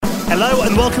Hello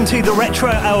and welcome to the Retro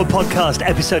Hour podcast,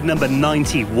 episode number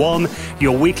 91,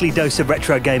 your weekly dose of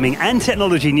retro gaming and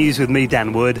technology news with me,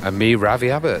 Dan Wood. And me, Ravi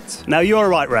Abbott. Now, you're all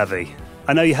right, Ravi.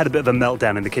 I know you had a bit of a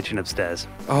meltdown in the kitchen upstairs.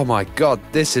 Oh my God,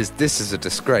 this is a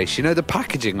disgrace. You know, the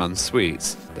packaging on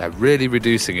sweets, they're really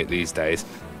reducing it these days.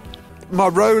 My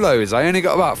Rolos, I only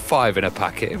got about 5 in a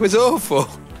packet. It was awful.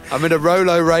 I'm in a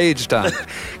Rolo rage, Dan.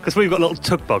 Because we've got a little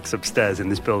tuck box upstairs in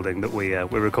this building that we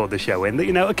record the show in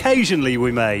that, occasionally we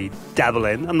may dabble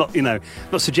in. I'm not,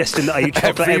 not suggesting that I eat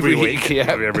chocolate every week. Yeah.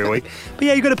 Every week. But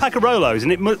yeah, you got a pack of Rolos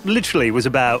and it literally was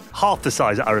about half the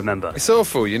size that I remember. It's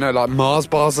awful, like Mars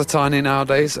bars are tiny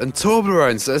nowadays. And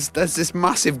Toblerones, there's this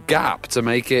massive gap to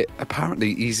make it apparently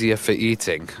easier for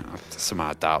eating. Somehow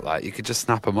I doubt that. You could just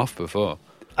snap them off before.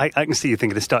 I can see you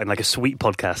thinking of starting like a sweet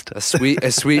podcast.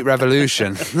 A sweet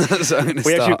revolution. That's what I'm going to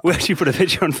start. We actually put a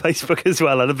picture on Facebook as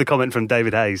well. I love the comment from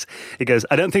David Hayes. He goes,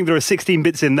 I don't think there are 16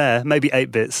 bits in there, maybe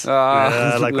 8 bits.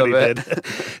 Like what he did.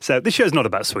 So this show's not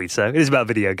about sweets, though. It is about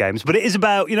video games, but it is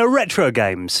about, retro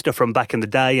games, stuff from back in the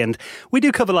day. And we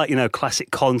do cover classic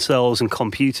consoles and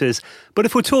computers. But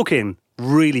if we're talking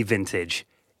really vintage,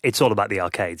 it's all about the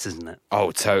arcades, isn't it? Oh,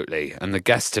 totally. And the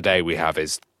guest today we have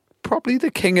is probably the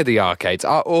king of the arcades,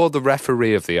 or the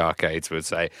referee of the arcades, would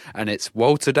say. And it's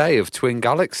Walter Day of Twin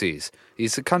Galaxies.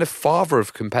 He's the kind of father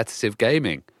of competitive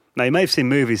gaming. Now, you may have seen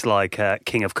movies like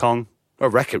King of Kong. Oh,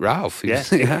 Wreck-It Ralph. Yeah.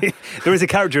 There is a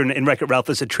character in Wreck-It Ralph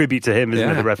that's a tribute to him, isn't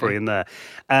there, the referee in there.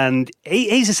 And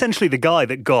he's essentially the guy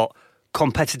that got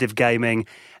competitive gaming,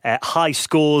 high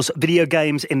scores, video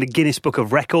games in the Guinness Book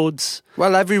of Records.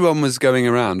 Well, everyone was going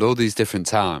around all these different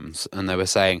towns and they were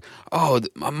saying, oh,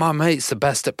 my mate's the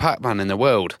best at Pac-Man in the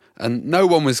world. And no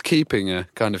one was keeping a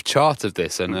kind of chart of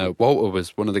this. And Walter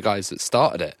was one of the guys that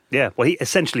started it. Yeah, well, he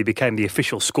essentially became the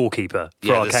official scorekeeper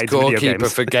for arcades and video games.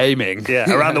 Scorekeeper for gaming.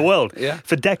 Around the world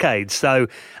for decades. So,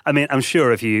 I'm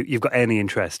sure if you've got any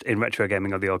interest in retro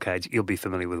gaming or the arcades, you'll be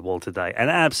familiar with Walter Day, an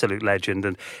absolute legend.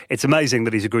 And it's amazing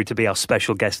that he's agreed to be our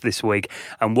special guest this week.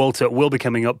 And Walter will be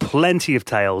coming up plenty of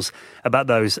tales about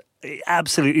those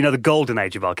absolute, the golden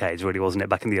age of arcades, really, wasn't it,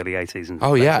 back in the early 80s?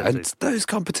 And those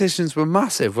competitions were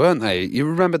massive, weren't they? You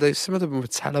remember some of them were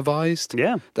televised?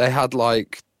 Yeah. They had,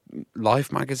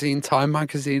 Life magazine, Time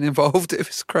magazine involved. It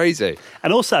was crazy.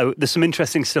 And also, there's some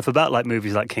interesting stuff about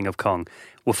movies like King of Kong.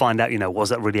 We'll find out, was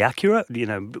that really accurate?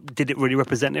 Did it really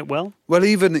represent it well? Well,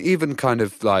 even kind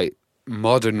of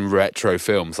modern retro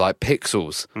films like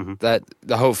Pixels. Mm-hmm. That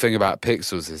the whole thing about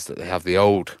Pixels is that they have the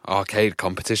old arcade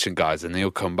competition guys and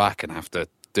they'll come back and have to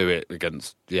do it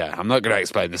against... Yeah, I'm not going to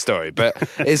explain the story, but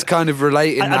it's kind of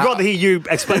relating I'd rather hear you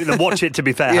explain it than watch it, to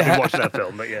be fair, having watched that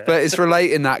film. But But it's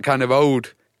relating that kind of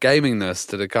old gamingness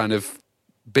to the kind of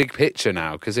big picture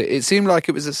now, because it seemed like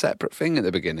it was a separate thing at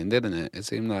the beginning, didn't it? It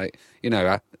seemed like,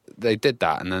 they did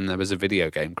that and then there was a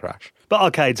video game crash. But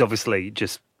arcades, obviously,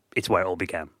 it's where it all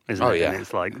began, isn't it? Oh, yeah. And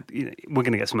it's we're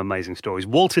going to get some amazing stories.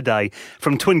 Walter Day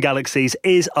from Twin Galaxies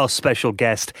is our special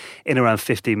guest in around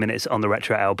 15 minutes on the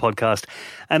Retro Hour podcast.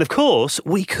 And of course,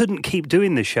 we couldn't keep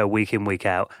doing this show week in, week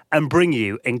out and bring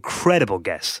you incredible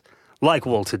guests like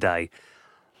Walter Day.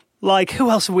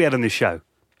 Who else have we had on this show?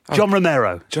 John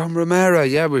Romero. John Romero,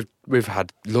 yeah. We've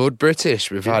had Lord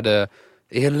British, we've had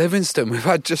Ian Livingstone, we've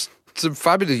had just some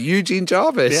fabulous Eugene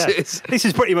Jarvis. Yeah. This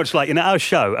is pretty much our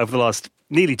show over the last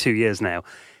nearly 2 years now.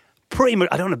 Pretty much,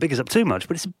 I don't want to big us up too much,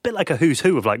 but it's a bit like a who's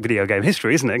who of video game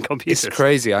history, isn't it, in computers? It's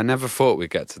crazy. I never thought we'd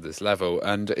get to this level,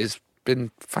 and it's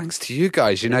been thanks to you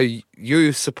guys.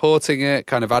 You supporting it,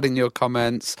 kind of adding your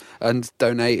comments and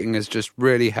donating has just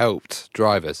really helped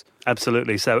drive us.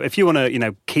 Absolutely. So if you want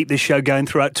to, keep this show going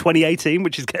throughout 2018,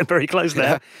 which is getting very close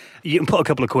now, you can put a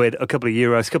couple of quid, a couple of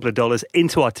euros, a couple of dollars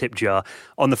into our tip jar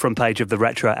on the front page of the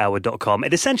retrohour.com.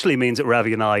 It essentially means that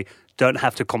Ravi and I don't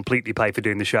have to completely pay for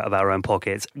doing the show out of our own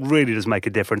pockets. It really does make a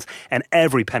difference. And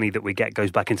every penny that we get goes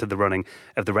back into the running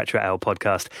of the Retro Hour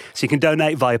podcast. So you can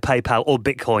donate via PayPal or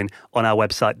Bitcoin on our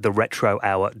website,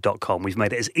 theretrohour.com. We've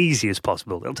made it as easy as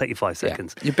possible. It'll take you 5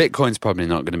 seconds. Your Bitcoin's probably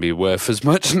not going to be worth as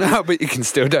much now, but you can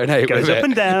still donate with it. Goes up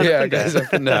and down. Yeah, it goes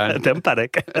up and down. Don't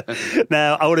panic.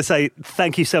 Now, I want to say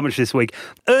thank you so much this week.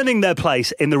 Earning their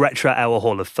place in the Retro Hour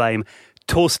Hall of Fame,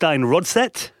 Torstein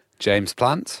Rodset, James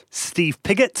Plant, Steve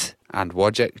Piggott, and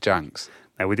Wojciech Janks.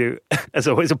 Now, we do, as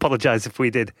always, apologise if we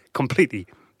did completely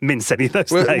mince any of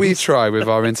those names. We try with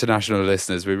our international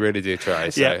listeners. We really do try.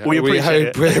 So we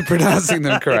hope we're pronouncing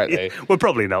them correctly. We're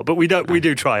probably not, but we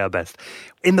do try our best.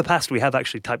 In the past, we have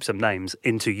actually typed some names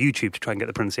into YouTube to try and get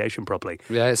the pronunciation properly.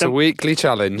 Yeah, it's a weekly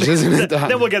challenge, isn't it, Dan?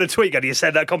 Then we'll get a tweet going, you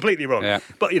said that completely wrong. Yeah.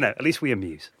 But, at least we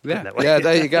amuse. Yeah,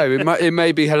 there you go. It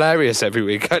may be hilarious every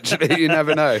week, actually. You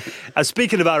never know.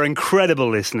 Speaking of our incredible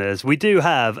listeners, we do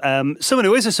have someone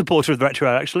who is a supporter of the Retro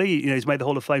Hour, actually. He's made the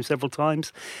Hall of Fame several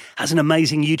times. Has an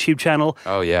amazing YouTube channel.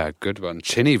 Oh, yeah, good one.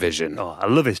 Chinny Vision. Oh, I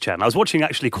love his channel. I was watching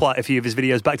actually quite a few of his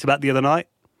videos back to back the other night.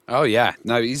 Oh, yeah.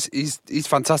 No, he's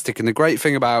fantastic. And the great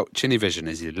thing about Chinny Vision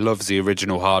is he loves the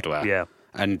original hardware. Yeah.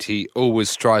 And he always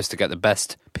strives to get the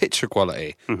best picture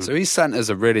quality. Mm-hmm. So he sent us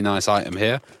a really nice item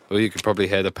here. Well, you can probably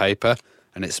hear the paper,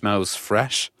 and it smells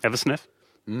fresh. Ever sniff?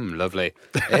 Lovely.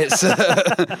 It's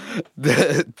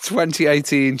the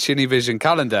 2018 Chinny Vision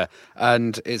calendar,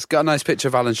 and it's got a nice picture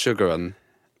of Alan Sugar on.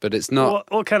 But it's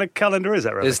not... What kind of calendar is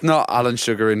that, really? It's not Alan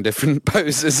Sugar in different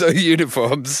poses or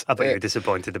uniforms. I bet you were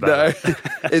disappointed about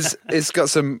it. It's got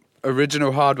some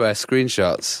original hardware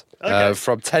screenshots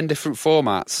from 10 different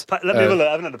formats. Let me have a look.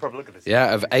 I haven't had a proper look at this.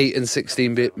 Yeah, of 8 and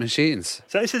 16-bit machines.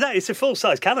 So it's a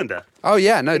full-size calendar. Oh,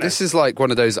 yeah. No, this is like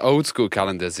one of those old-school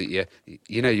calendars that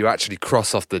you actually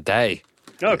cross off the day.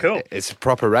 Oh, cool. It's a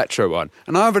proper retro one.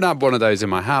 And I haven't had one of those in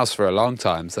my house for a long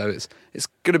time, so it's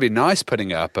going to be nice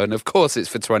putting it up. And, of course, it's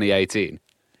for 2018.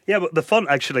 Yeah, but the font,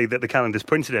 actually, that the calendar's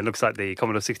printed in looks like the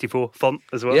Commodore 64 font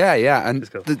as well. Yeah, and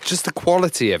cool. just the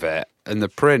quality of it and the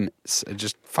prints are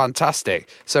just fantastic.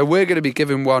 So we're going to be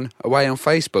giving one away on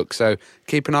Facebook, so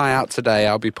keep an eye out today.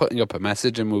 I'll be putting up a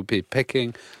message and we'll be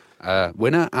picking a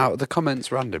winner out of the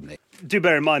comments randomly. Do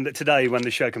bear in mind that today, when the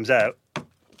show comes out,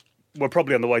 we're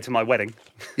probably on the way to my wedding.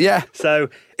 Yeah. So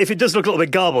if it does look a little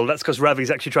bit garbled, that's because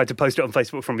Ravi's actually tried to post it on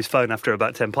Facebook from his phone after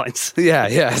about 10 pints. Yeah.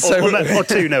 Or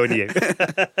 2, knowing you.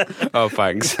 Oh,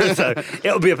 thanks. So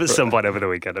it'll be up at some point over the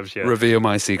weekend, I'm sure. Reveal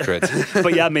my secret.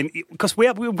 But yeah, I mean, because we've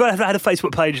had a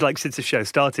Facebook page like since the show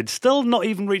started, still not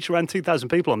even reached around 2,000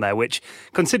 people on there, which,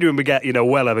 considering we get,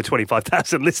 well over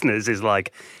 25,000 listeners, is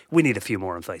like, we need a few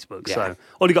more on Facebook. Yeah. So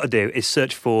all you got to do is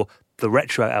search for the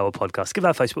Retro Hour podcast. Give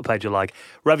our Facebook page a like.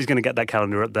 Ravi's going to get that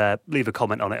calendar up there. Leave a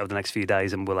comment on it over the next few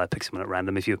days, and we'll pick someone at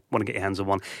random if you want to get your hands on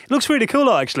one. It looks really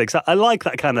cool, actually, because I like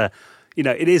that kind of,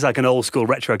 it is like an old school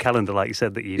retro calendar, like you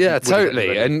said. That you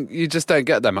totally, and you just don't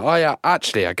get them. I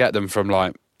get them from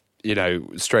like,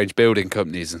 strange building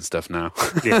companies and stuff now.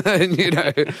 Yeah. And,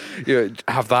 you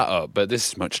have that up, but this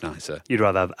is much nicer. You'd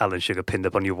rather have Alan Sugar pinned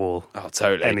up on your wall. Oh,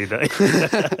 totally. Any day.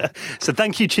 So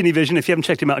thank you, Chinny Vision. If you haven't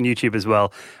checked him out on YouTube as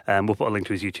well, we'll put a link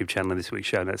to his YouTube channel in this week's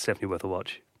show, and it's definitely worth a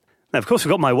watch. Now, of course,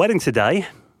 we've got my wedding today.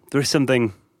 There is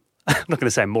something... I'm not going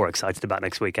to say I'm more excited about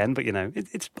next weekend, but,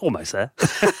 it's almost there.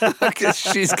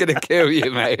 She's going to kill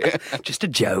you, mate. Just a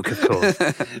joke, of course.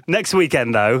 Next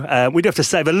weekend, though, we do have to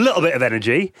save a little bit of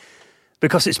energy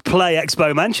because it's Play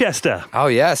Expo Manchester. Oh,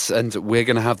 yes, and we're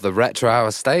going to have the Retro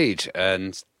Hour stage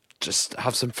and just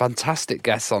have some fantastic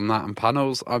guests on that and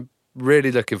panels. I'm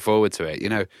really looking forward to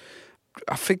it,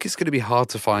 I think it's going to be hard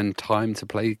to find time to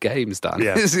play games, Dan.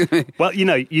 Yeah. Well,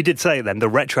 you did say it then, the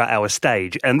Retro Hour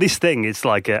stage. And this thing is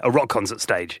like a rock concert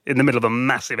stage in the middle of a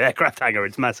massive aircraft hangar.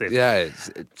 It's massive. Yeah,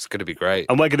 it's going to be great.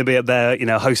 And we're going to be up there,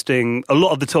 hosting a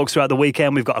lot of the talks throughout the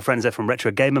weekend. We've got our friends there from Retro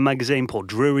Gamer magazine. Paul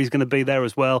Drury's going to be there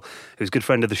as well, who's a good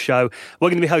friend of the show. We're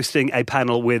going to be hosting a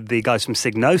panel with the guys from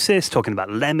Psygnosis, talking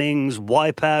about Lemmings,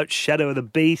 Wipeout, Shadow of the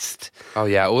Beast. Oh,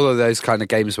 yeah, all of those kind of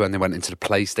games when they went into the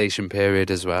PlayStation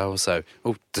period as well. So,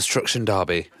 Destruction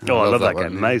Derby. I love that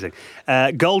game. Amazing.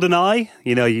 GoldenEye,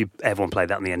 everyone played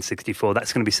that on the N64.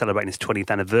 That's going to be celebrating its 20th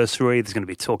anniversary. There's going to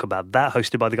be talk about that,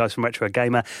 hosted by the guys from Retro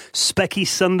Gamer. Specky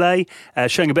Sunday,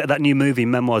 showing a bit of that new movie,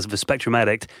 Memoirs of a Spectrum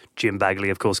Addict. Jim Bagley,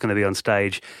 of course, going to be on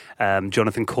stage.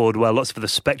 Jonathan Cordwell, lots of the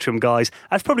Spectrum guys.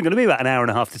 That's probably going to be about an hour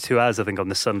and a half to 2 hours, I think, on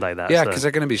the Sunday. Yeah, because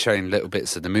they're going to be showing little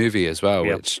bits of the movie as well,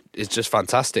 which is just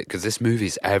fantastic because this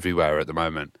movie's everywhere at the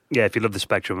moment. Yeah, if you love the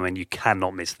Spectrum, you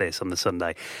cannot miss this on the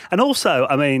Sunday. And also,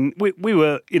 we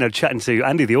were, chatting to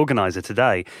Andy, the organiser,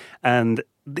 today, and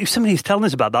there's something he's telling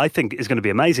us about that I think is going to be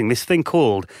amazing. This thing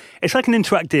called, it's like an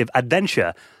interactive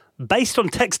adventure based on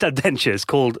text adventures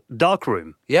called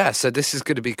Darkroom. Yeah, so this is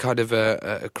going to be kind of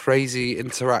a crazy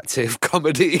interactive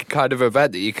comedy kind of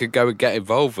event that you could go and get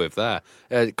involved with there.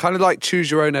 Kind of like Choose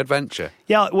Your Own Adventure.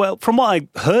 Yeah, well, from what I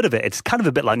heard of it, it's kind of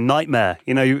a bit like Nightmare, if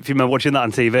you remember watching that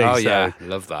on TV. Oh, yeah,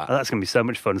 love that. That's going to be so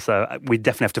much fun, so we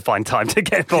definitely have to find time to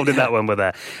get involved in that when we're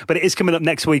there. But it is coming up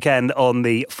next weekend on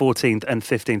the 14th and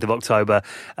 15th of October.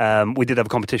 We did have a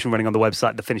competition running on the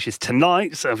website that finishes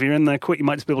tonight, so if you're in there quick, you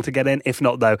might just be able to get in. If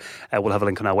not, though, we'll have a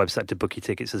link on our website to book your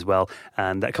tickets as well.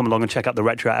 And come along and check out the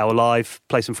Retro Hour live,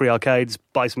 play some free arcades,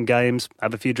 buy some games,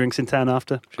 have a few drinks in town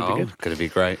after. Should be good. Going to be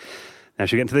great. Now,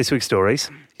 should we get into this week's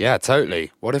stories? Yeah,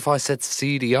 totally. What if I said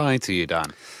CDI to you, Dan?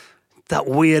 That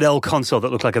weird old console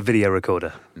that looked like a video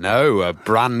recorder. No, a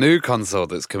brand new console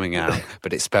that's coming out,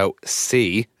 but it's spelled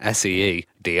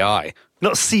C-S-E-E-D-I.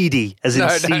 Not CD, as in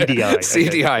CDI.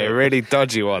 CDI, a really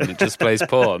dodgy one that just plays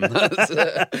porn.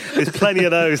 There's plenty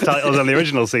of those titles on the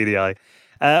original CDI.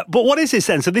 But what is this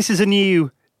then? So this is a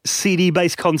new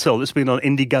CD-based console that's been on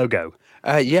Indiegogo.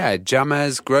 Yeah,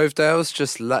 Jamez Grovedale's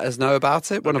just let us know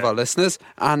about it, one of our listeners,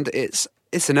 and it's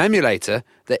an emulator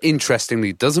that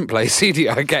interestingly doesn't play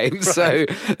CDI games, so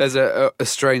there's a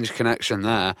strange connection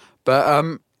there.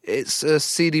 But it's a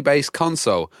CD-based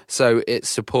console, so it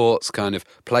supports kind of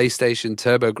PlayStation,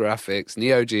 TurboGrafx,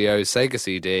 Neo Geo, Sega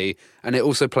CD, and it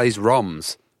also plays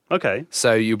ROMs. Okay.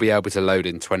 So you'll be able to load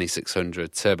in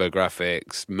 2600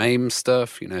 TurboGrafx, MAME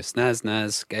stuff, SNES,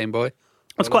 NES, Game Boy.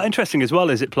 What's quite interesting as well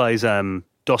is it plays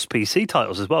DOS PC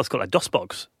titles as well. It's got like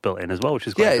DOSBox built in as well, which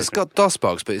is quite it's got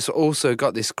DOSBox, but it's also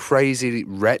got this crazy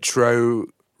retro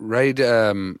RAID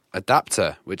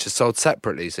adapter, which is sold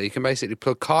separately. So you can basically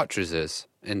plug cartridges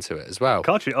into it as well.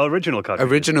 Original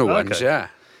cartridges? Original ones, yeah.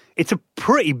 It's a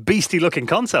pretty beastie-looking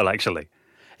console, actually.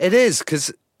 It is,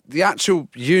 because the actual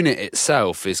unit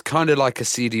itself is kind of like a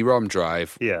CD-ROM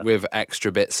drive with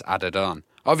extra bits added on.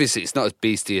 Obviously, it's not as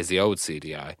beastie as the old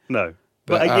CDI. No.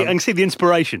 But I can see the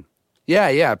inspiration.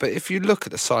 Yeah, but if you look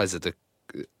at the size of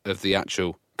the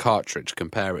actual cartridge,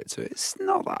 compare it to it, it's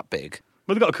not that big.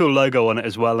 Well, they've got a cool logo on it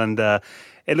as well, and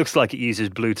it looks like it uses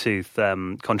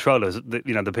Bluetooth controllers.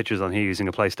 The picture's on here using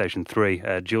a PlayStation 3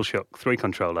 DualShock 3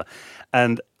 controller.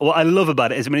 And what I love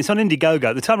about it is, it's on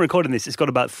Indiegogo. At the time of recording this, it's got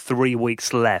about 3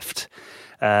 weeks left.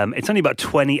 It's only about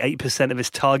 28% of its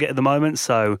target at the moment,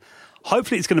 so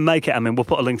hopefully it's going to make it. We'll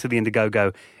put a link to the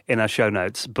Indiegogo in our show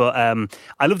notes. But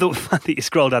I love the fact that you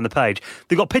scroll down the page.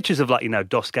 They've got pictures of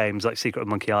DOS games like Secret of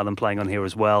Monkey Island playing on here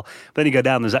as well. But then you go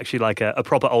down, there's actually like a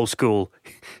proper old school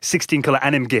 16-colour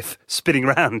anim GIF spinning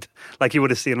around like you would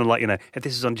have seen on if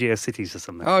this was on GeoCities or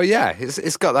something. Oh yeah,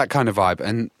 it's got that kind of vibe.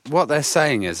 And what they're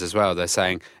saying is as well, they're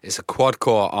saying it's a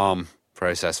quad-core ARM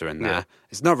processor in there. Yeah.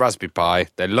 It's not Raspberry Pi.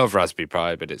 They love Raspberry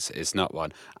Pi, but it's not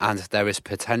one. And there is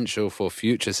potential for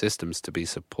future systems to be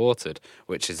supported,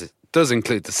 which does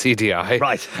include the CDI,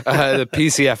 right? The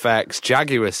PCFX,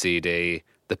 Jaguar CD,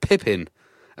 the Pippin.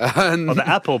 The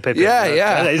Apple Pippin.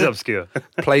 Yeah. That is obscure.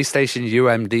 PlayStation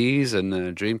UMDs and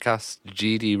Dreamcast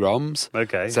GD-ROMs.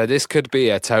 Okay. So this could be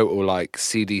a total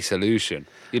CD solution.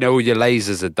 All your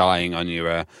lasers are dying on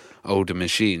your older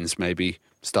machines. Maybe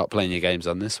start playing your games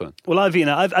on this one. Well,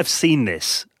 I've seen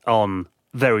this on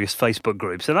various Facebook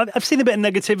groups, and I've seen a bit of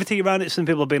negativity around it. Some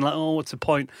people have been like, "Oh, what's the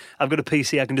point? I've got a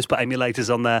PC, I can just put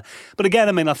emulators on there." But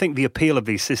again, I think the appeal of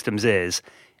these systems is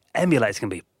emulators can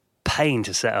be a pain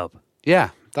to set up.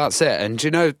 Yeah, that's it. And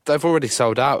they've already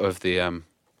sold out of the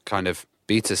kind of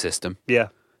beta system. Yeah.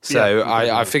 So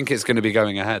I think it's going to be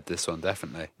going ahead, this one,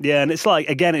 definitely. Yeah, and it's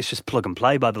it's just plug and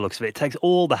play by the looks of it. It takes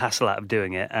all the hassle out of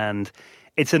doing it, and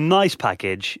it's a nice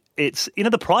package. It's,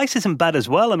 the price isn't bad as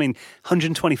well.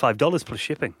 $125 plus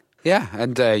shipping. Yeah,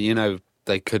 and,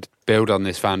 they could build on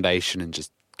this foundation and just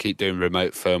keep doing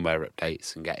remote firmware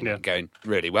updates and getting it going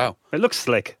really well. It looks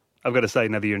slick, I've got to say,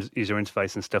 the user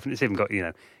interface and stuff. And it's even got,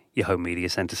 your home media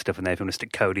center stuff in there if you want to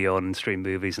stick Kodi on and stream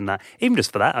movies and that. Even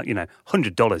just for that,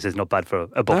 $100 is not bad for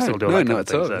a box that'll do all that kind of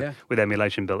thing, with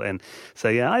emulation built in. So,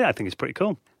 I think it's pretty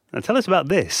cool. Now, tell us about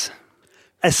this.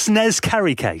 A SNES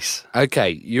carry case.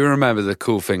 Okay, you remember the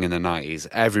cool thing in the 90s?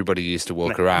 Everybody used to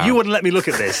walk around. You wouldn't let me look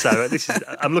at this, so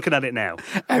I'm looking at it now.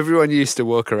 Everyone used to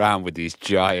walk around with these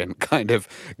giant kind of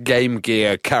Game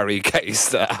Gear carry case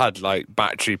that had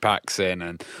battery packs in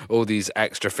and all these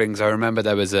extra things. I remember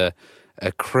there was a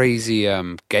crazy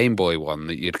Game Boy one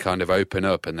that you'd kind of open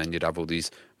up and then you'd have all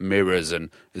these mirrors and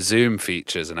zoom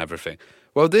features and everything.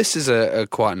 Well, this is a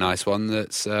quite nice one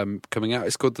that's coming out.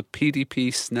 It's called the PDP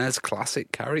SNES Classic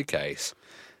Carry Case.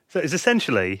 So it's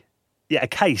essentially, a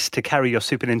case to carry your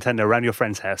Super Nintendo around your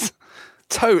friend's house.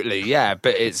 Totally, yeah,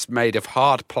 but it's made of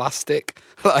hard plastic,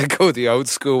 like all the old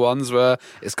school ones were.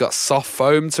 It's got soft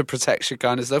foam to protect you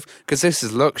kind of stuff, because this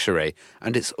is luxury,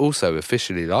 and it's also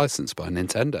officially licensed by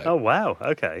Nintendo. Oh, wow,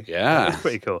 okay. Yeah. That's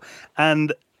pretty cool.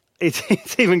 And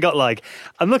it's even got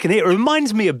I'm looking here, it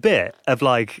reminds me a bit of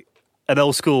an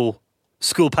old school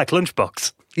pack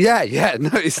lunchbox. Yeah, no,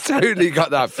 it's totally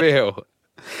got that feel.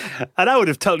 And I would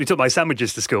have totally took my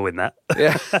sandwiches to school in that.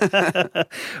 Yeah.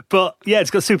 But it's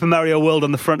got Super Mario World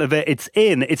on the front of it.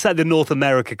 It's like the North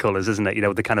America colours, isn't it?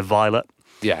 With the kind of violet.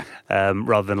 Yeah.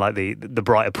 Rather than the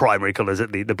brighter primary colours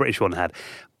that the British one had.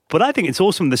 But I think it's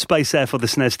awesome, the space there for the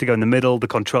SNES to go in the middle, the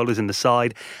controllers in the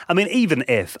side. Even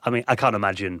if, I can't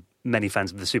imagine many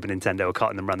fans of the Super Nintendo are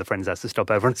carting them around the friend's house to stop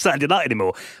over on Saturday night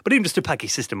anymore. But even just to pack your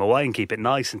system away and keep it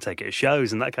nice and take it to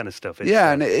shows and that kind of stuff.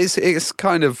 And it's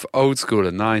kind of old school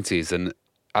in the 90s, and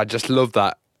I just love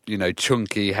that,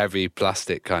 chunky, heavy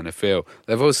plastic kind of feel.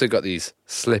 They've also got these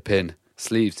slip-in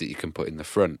sleeves that you can put in the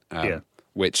front,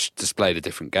 which display the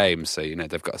different games. So,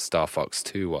 they've got a Star Fox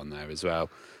 2 on there as well.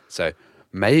 So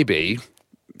maybe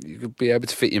you could be able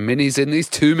to fit your minis in, these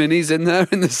 2 minis in there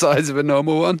in the size of a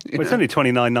normal one. Well, it's only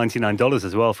 $29.99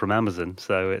 as well from Amazon,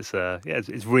 so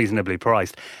it's reasonably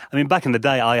priced. I mean, back in the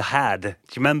day, do you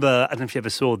remember, I don't know if you ever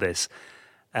saw this,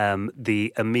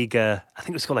 the Amiga, I think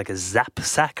it was called like a Zap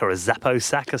Sack or a Zappo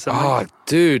Sack or something. Oh,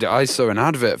 dude, I saw an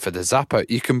advert for the Zappo.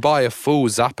 You can buy a full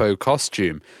Zappo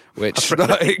costume, which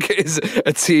is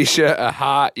a T-shirt, a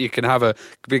hat, you can have a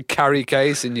big carry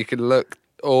case, and you can look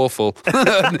awful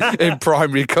in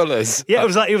primary colours. Yeah, it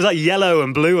was like yellow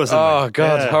and blue or something. Oh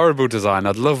God, horrible design.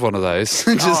 I'd love one of those.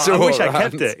 I wish I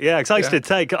kept it. Yeah, because I used to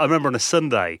take. I remember on a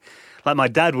Sunday, like my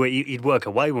dad, he'd work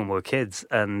away when we were kids,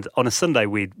 and on a Sunday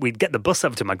we'd get the bus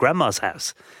over to my grandma's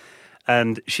house,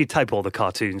 and she'd tape all the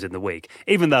cartoons in the week.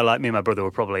 Even though, like, me and my brother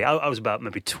were probably, I was about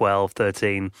maybe 12,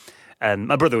 13. And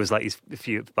my brother was like, he's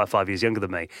about 5 years younger than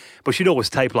me. But she'd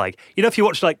always tape, like, if you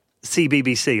watch like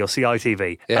CBBC or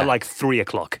CITV at like 3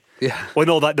 o'clock. Yeah. When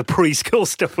all that the preschool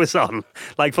stuff was on,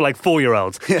 like for like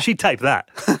 4-year-olds, she'd tape that.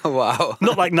 Wow.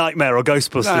 Not like Nightmare or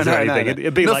Ghostbusters or anything. No.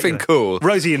 It'd be nothing like, cool.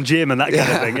 Rosie and Jim and that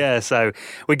kind of thing. Yeah. So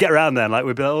we'd get around there and like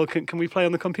we'd be like, oh, can we play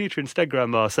on the computer instead,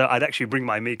 Grandma? So I'd actually bring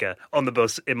my Amiga on the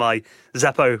bus in my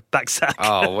Zappo backsack.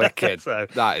 Oh, wicked. So,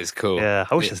 that is cool. Yeah,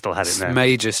 I wish I still had it now.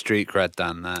 Major street cred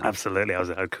down there. Absolutely. I was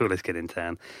the coolest kid in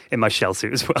town in my shell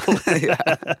suit as well.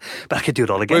 But I could do it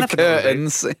all again. With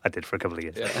curtains. I did for a couple of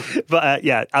years. Yeah. But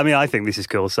I mean, I think this is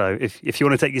cool. So if you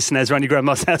want to take your SNES around your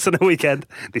grandma's house on a weekend,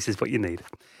 this is what you need.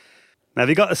 Now, have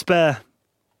you got a spare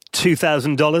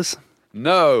 $2,000?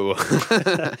 No.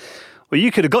 Well, you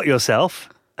could have got yourself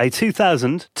a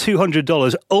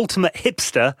 $2,200 ultimate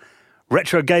hipster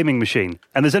retro gaming machine.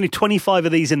 And there's only 25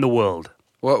 of these in the world.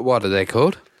 What are they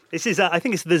called? This is, I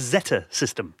think it's the Zeta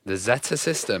system. The Zeta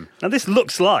system. Now, this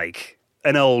looks like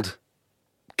an old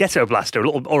ghetto blaster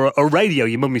or a radio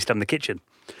your mum used to have in the kitchen.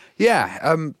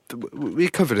 Yeah, we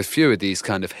covered a few of these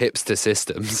kind of hipster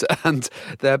systems, and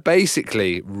they're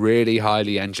basically really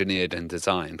highly engineered and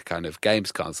designed kind of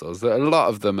games consoles. A lot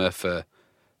of them are for,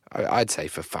 I'd say,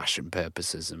 for fashion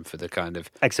purposes and for the kind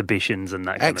of exhibitions and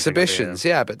that kind of thing. Exhibitions,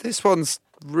 yeah, but this one's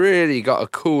really got a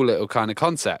cool little kind of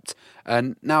concept.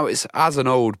 And now it's as an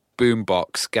old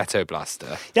boombox ghetto blaster.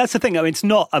 Yeah, that's the thing. I mean, it's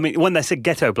not. I mean, when they say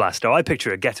ghetto blaster, I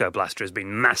picture a ghetto blaster as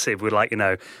being massive with, like,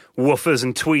 woofers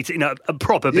and tweets. A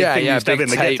proper big thing you used to have in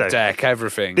the tape ghetto. Deck,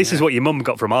 everything. This is what your mum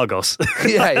got from Argos.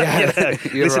 Yeah.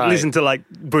 You're right. Listen to like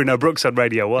Bruno Brooks on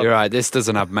Radio 1. You're right. This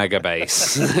doesn't have mega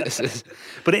bass.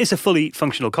 But it is a fully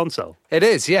functional console. It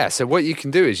is, yeah. So what you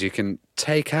can do is you can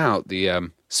take out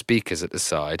the speakers at the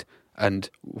side, and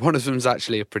one of them is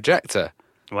actually a projector.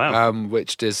 Wow.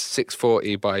 Which does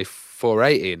 640 by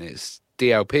 480, and it's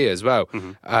DLP as well.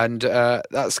 Mm-hmm. And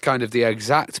that's kind of the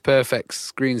exact perfect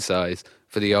screen size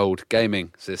for the old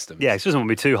gaming system. Yeah, it doesn't want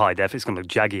to be too high def. It's going to look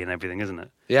jaggy and everything, isn't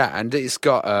it? Yeah, and it's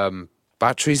got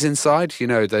batteries inside,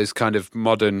 those kind of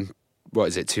modern,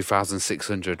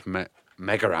 2,600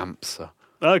 mega amps.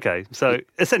 Okay, so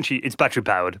essentially it's battery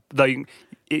powered, though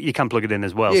you can plug it in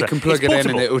as well. You so can plug it in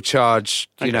and it'll charge,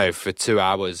 Okay. for 2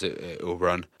 hours it'll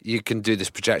run. You can do this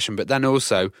projection, but then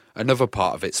also another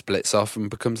part of it splits off and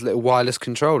becomes little wireless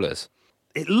controllers.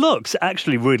 It looks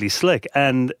actually really slick,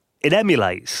 and it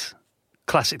emulates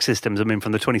classic systems,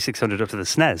 from the 2600 up to the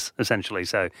SNES, essentially.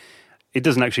 So it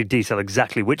doesn't actually detail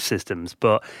exactly which systems,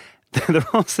 but they're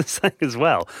also saying as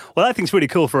well, well, I think it's really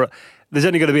cool there's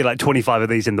only going to be like 25 of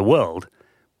these in the world,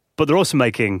 but they're also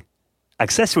making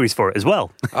accessories for it as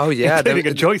well. Oh, yeah. Including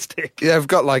a joystick. Yeah, they've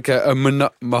got like a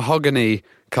mahogany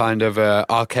kind of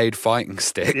arcade fighting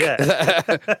stick.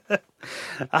 Yeah.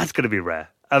 That's going to be rare.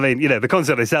 I mean, the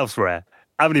console itself's rare.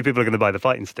 How many people are going to buy the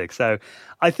fighting stick? So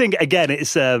I think, again,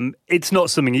 it's not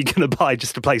something you're going to buy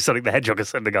just to play Sonic the Hedgehog or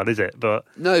something on, is it? But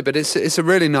no, but it's a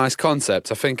really nice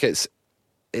concept. I think it's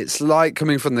like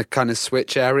coming from the kind of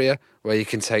Switch area where you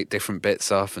can take different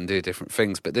bits off and do different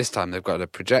things, but this time they've got a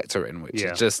projector in, which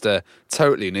is just a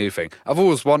totally new thing. I've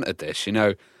always wanted this,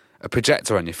 a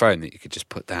projector on your phone that you could just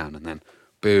put down and then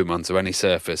boom onto any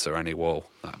surface or any wall.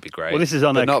 That'd be great. Well, this is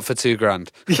on but not for $2,000.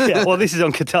 Yeah, well, this is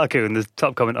on Kotaku, and there's a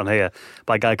top comment on here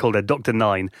by a guy called Dr.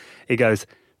 Nine. He goes,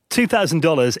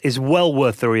 $2,000 is well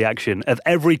worth the reaction of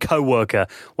every co-worker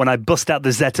when I bust out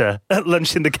the Zeta at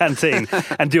lunch in the canteen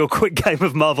and do a quick game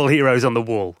of Marvel Heroes on the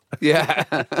wall. Yeah.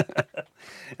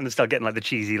 And they start getting like the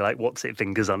cheesy, like, what's it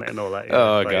fingers on it and all that.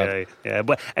 Oh, God. God. Yeah.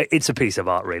 But it's a piece of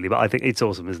art, really. But I think it's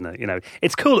awesome, isn't it? You know,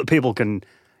 it's cool that people can,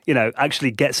 you know,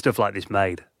 actually get stuff like this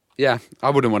made. Yeah, I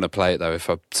wouldn't want to play it, though, if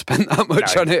I spent that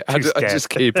much on it. I'd just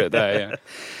keep it there, yeah.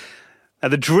 Now,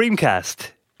 the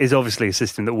Dreamcast is obviously a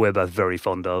system that we're both very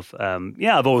fond of.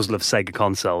 I've always loved Sega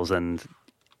consoles, and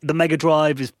the Mega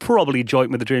Drive is probably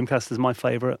joint with the Dreamcast as my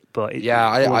favourite. But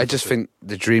I just think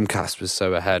the Dreamcast was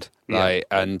so ahead.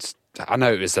 And I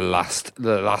know it was the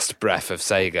last breath of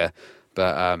Sega,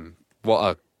 but what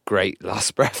a great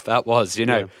last breath that was. You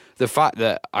know, the fact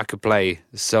that I could play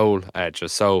Soul Edge or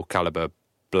Soul Calibur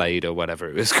Blade or whatever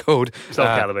it was called. Soul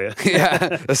Calibur.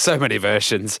 Yeah, there's so many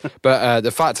versions. But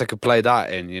the fact I could play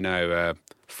that in,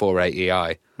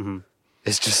 480i,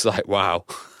 it's just like, wow.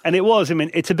 And it was, I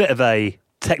mean, it's a bit of a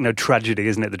techno tragedy,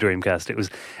 isn't it, the Dreamcast? It was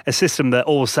a system that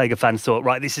all Sega fans thought,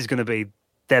 right, this is going to be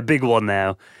their big one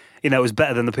now. You know, it was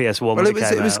better than the PS1 when it came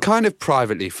out. It was kind of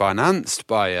privately financed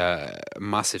by a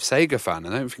massive Sega fan.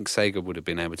 I don't think Sega would have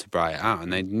been able to buy it out,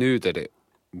 and they knew that it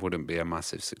wouldn't be a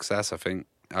massive success. I think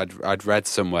I'd read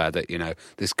somewhere that,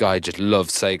 this guy just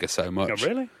loved Sega so much. Oh,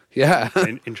 really? Yeah.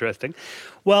 Interesting.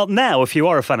 Well, now, if you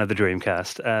are a fan of the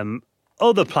Dreamcast,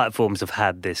 other platforms have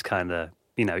had this kind of,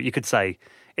 you could say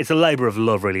it's a labour of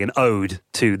love, really, an ode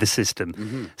to the system.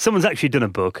 Mm-hmm. Someone's actually done a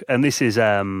book, and this is,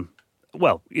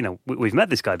 we've met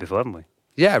this guy before, haven't we?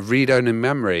 Yeah, Read Only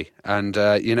Memory. And,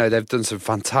 they've done some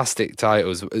fantastic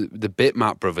titles. The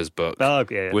Bitmap Brothers book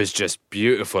was just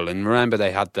beautiful. And remember,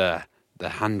 they had the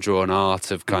hand-drawn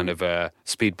art of kind of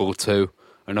Speedball 2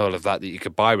 and all of that you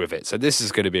could buy with it. So this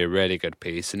is going to be a really good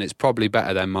piece, and it's probably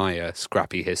better than my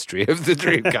scrappy history of the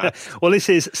Dreamcast. Well, this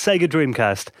is Sega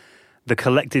Dreamcast, The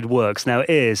Collected Works. Now,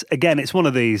 it's one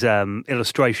of these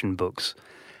illustration books,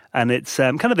 and it's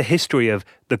kind of the history of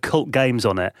the cult games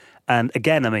on it. And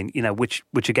again, I mean,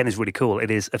 which again is really cool. It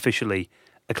is officially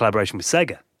a collaboration with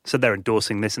Sega. So they're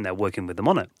endorsing this and they're working with them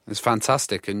on it. It's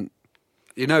fantastic. And,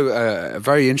 a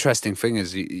very interesting thing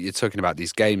is you're talking about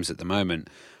these games at the moment.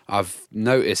 I've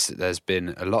noticed that there's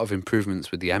been a lot of improvements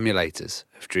with the emulators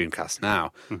of Dreamcast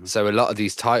now. Mm-hmm. So a lot of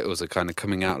these titles are kind of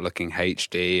coming out looking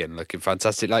HD and looking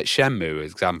fantastic. Like Shenmue, for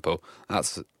example.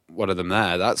 That's one of them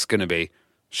there. That's going to be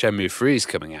Shenmue 3's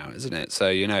coming out, isn't it? So,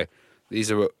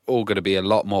 these are all going to be a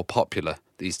lot more popular,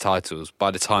 these titles,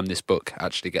 by the time this book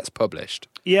actually gets published.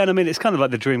 Yeah, and I mean, it's kind of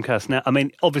like the Dreamcast now. I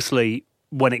mean, obviously,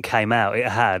 when it came out,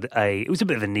 it was a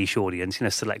bit of a niche audience,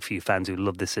 select few fans who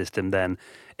loved the system. Then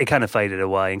it kind of faded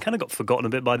away and kind of got forgotten a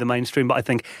bit by the mainstream. But I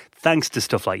think thanks to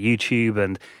stuff like YouTube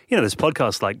and, there's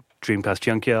podcasts like Dreamcast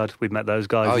Junkyard. We've met those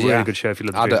guys. Oh, really good show if you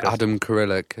love the Dreamcast. Adam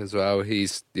Korillik as well.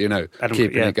 He's, keeping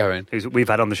it going. We've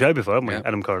had on the show before, haven't we? Yeah.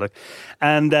 Adam Korillik.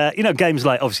 And, games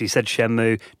like, obviously, you said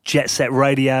Shenmue, Jet Set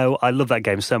Radio. I love that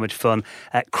game. So much fun.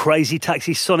 Crazy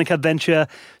Taxi, Sonic Adventure,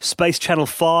 Space Channel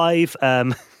 5.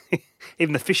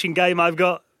 Even the fishing game I've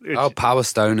got. Power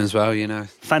Stone as well,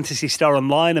 Fantasy Star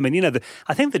Online. I mean,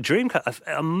 I think the Dreamcast,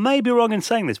 I may be wrong in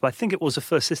saying this, but I think it was the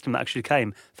first system that actually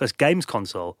first games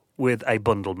console with a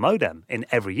bundled modem in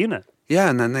every unit. Yeah,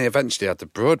 and then they eventually had the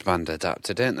broadband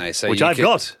adapter, didn't they? So Which I've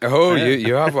got. Oh, yeah.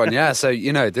 you have one, yeah. So,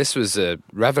 this was a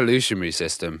revolutionary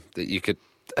system that you could,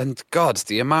 and God,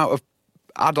 the amount of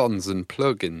add-ons and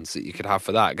plugins that you could have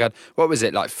for that. God, what was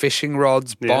it, like fishing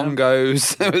rods,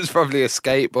 bongos? There was probably a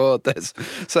skateboard. There's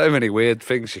so many weird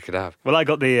things you could have. Well, I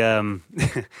got the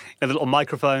the little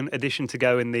microphone addition to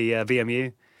go in the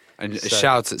VMU. And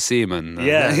shouts at Seaman.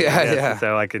 Yeah.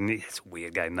 So it's a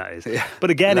weird game, that is. Yeah. But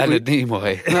again, Leonard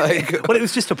Nimoy. Well, it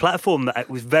was just a platform that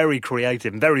was very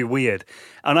creative and very weird.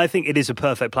 And I think it is a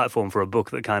perfect platform for a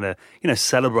book that kind of,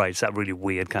 celebrates that really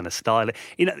weird kind of style.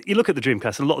 You look at the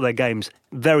Dreamcast, a lot of their games,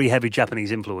 very heavy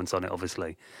Japanese influence on it,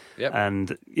 obviously. Yep.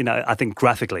 And, I think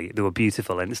graphically they were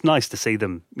beautiful. And it's nice to see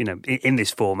them, in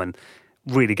this form and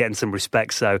really getting some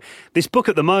respect. So this book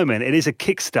at the moment, it is a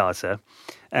Kickstarter.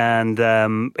 And at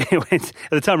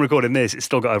the time of recording this, it's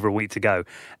still got over a week to go.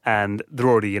 And they're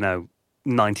already,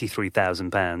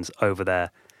 £93,000 over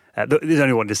there. There's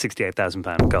only wanted a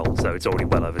 £68,000 goal, so it's already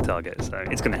well over target. So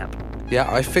it's going to happen.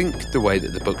 Yeah, I think the way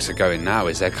that the books are going now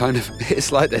is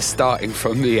it's like they're starting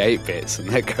from the 8-bits and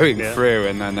they're going through,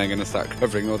 and then they're going to start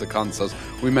covering all the consoles.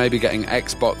 We may be getting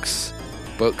Xbox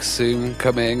books soon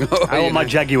coming. I want my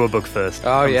Jaguar book first.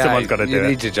 Oh, yeah. Someone's got to do it. You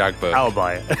need your Jag book. I'll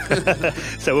buy it.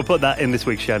 So we'll put that in this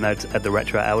week's show notes at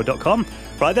theretrohour.com.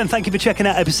 Right then, thank you for checking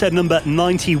out episode number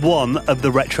 91 of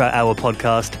the Retro Hour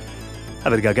podcast.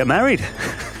 I better go get married.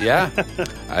 Yeah.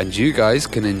 And you guys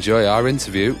can enjoy our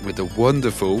interview with the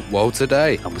wonderful Walter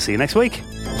Day. And we'll see you next week.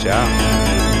 Ciao.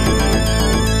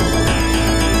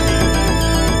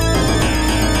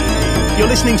 You're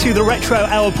listening to the Retro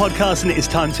Hour podcast, and it is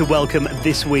time to welcome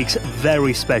this week's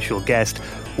very special guest.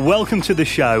 Welcome to the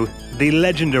show, the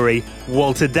legendary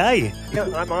Walter Day. Yeah,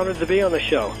 I'm honored to be on the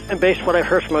show. And based on what I've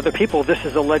heard from other people, this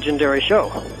is a legendary show.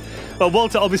 Well,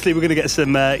 Walter, obviously we're going to get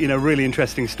some really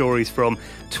interesting stories from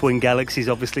Twin Galaxies,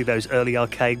 obviously those early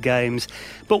arcade games.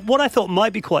 But what I thought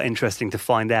might be quite interesting to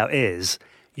find out is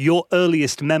your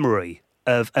earliest memory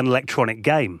of an electronic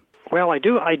game. Well, I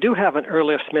do have an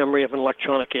earliest memory of an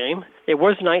electronic game. It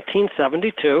was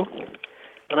 1972,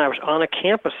 and I was on a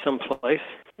campus someplace,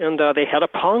 and they had a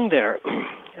Pong there. And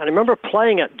I remember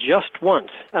playing it just once,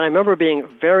 and I remember being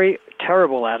very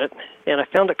terrible at it, and I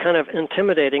found it kind of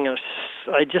intimidating. And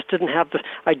I just did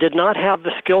not have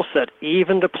the skill set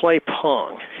even to play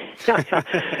Pong.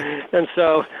 And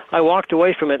so I walked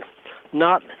away from it.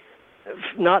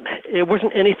 It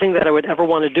wasn't anything that I would ever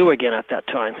want to do again at that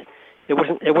time. It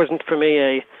wasn't for me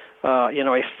a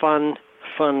fun,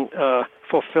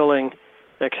 fulfilling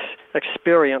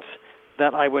experience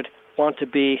that I would want to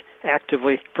be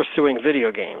actively pursuing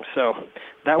video games. So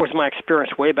that was my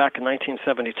experience way back in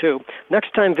 1972.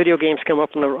 Next time video games come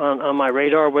up on my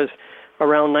radar was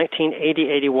around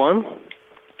 1980-81,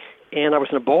 and I was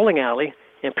in a bowling alley,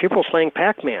 and people were playing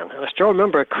Pac-Man. And I still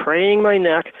remember craning my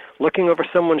neck, looking over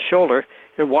someone's shoulder,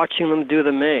 and watching them do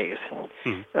the maze.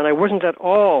 And I wasn't at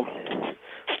all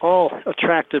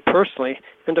attracted personally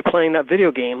into playing that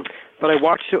video game, but I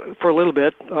watched it for a little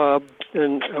bit,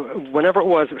 and whenever it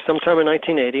was sometime in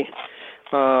 1980.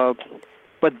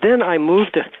 But then I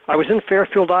was in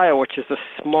Fairfield, Iowa, which is a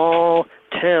small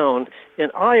town in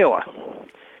Iowa.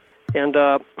 And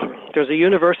there's a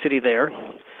university there.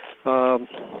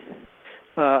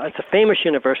 It's a famous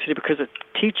university because it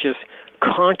teaches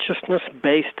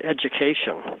consciousness-based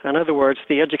education. In other words,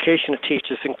 the education it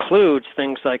teaches includes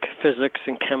things like physics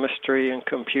and chemistry and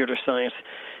computer science,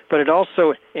 but it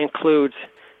also includes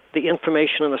the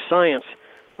information and the science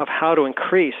of how to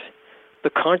increase the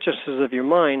consciousness of your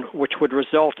mind, which would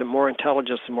result in more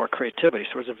intelligence and more creativity.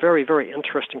 So it was a very, very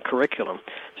interesting curriculum.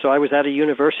 So I was at a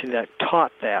university that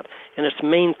taught that, and its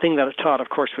main thing that it taught, of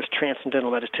course, was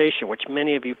transcendental meditation, which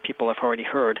many of you people have already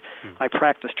heard. I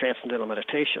practice transcendental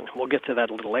meditation. We'll get to that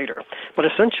a little later. But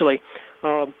essentially,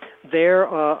 there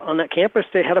on that campus,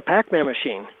 they had a Pac-Man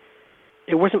machine.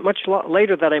 It wasn't much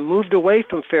later that I moved away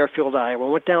from Fairfield, Iowa,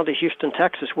 and went down to Houston,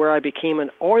 Texas, where I became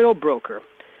an oil broker.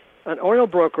 An oil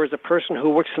broker is a person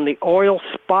who works in the oil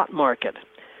spot market,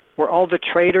 where all the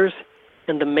traders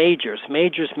and the majors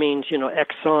means,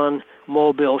 Exxon,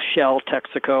 Mobil, Shell,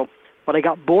 Texaco. But I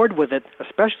got bored with it,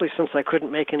 especially since I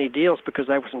couldn't make any deals because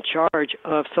I was in charge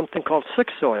of something called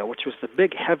 6 oil, which was the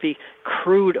big, heavy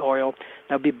crude oil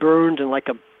that would be burned in like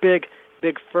a big,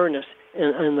 big furnace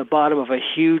in the bottom of a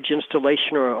huge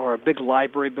installation or a big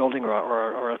library building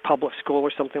or a public school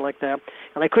or something like that.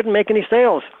 And I couldn't make any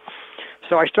sales.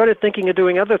 So I started thinking of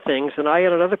doing other things, and I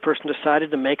and another person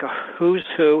decided to make a who's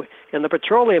who in the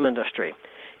petroleum industry.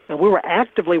 And we were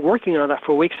actively working on that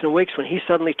for weeks and weeks when he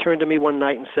suddenly turned to me one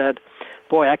night and said,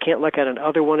 boy, I can't look at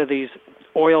another one of these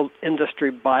oil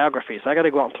industry biographies. I got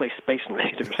to go out and play Space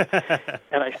Invaders.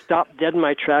 And I stopped dead in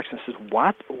my tracks and said,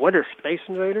 what? What are Space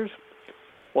Invaders?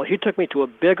 Well, he took me to a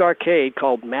big arcade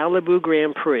called Malibu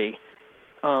Grand Prix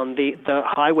on the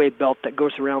highway belt that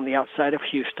goes around the outside of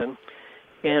Houston.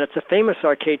 And it's a famous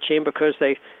arcade chain because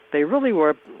they really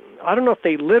were, I don't know if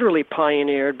they literally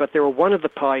pioneered, but they were one of the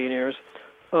pioneers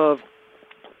of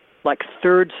like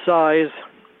third size,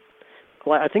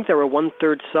 I think they were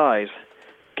 1/3 size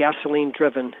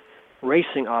gasoline-driven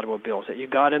racing automobiles that you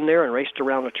got in there and raced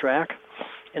around the track.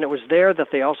 And it was there that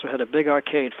they also had a big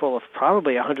arcade full of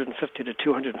probably 150 to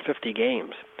 250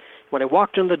 games. When I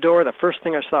walked in the door, the first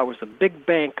thing I saw was the big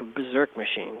bank of Berserk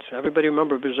machines. Everybody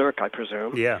remember Berserk, I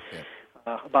presume? Yeah.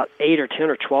 About 8 or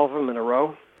 10 or 12 of them in a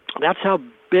row. That's how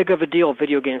big of a deal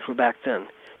video games were back then.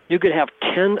 You could have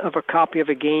 10 of a copy of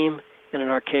a game in an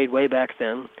arcade way back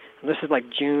then. And this is like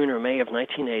June or May of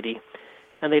 1980.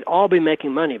 And they'd all be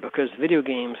making money because video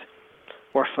games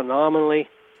were phenomenally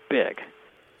big.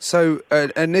 So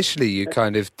initially you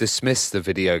kind of dismissed the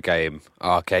video game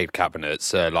arcade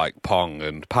cabinets like Pong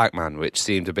and Pac-Man, which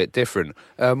seemed a bit different.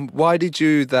 Why did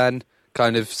you then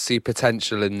kind of see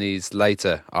potential in these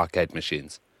later arcade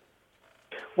machines?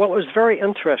 Well, it was very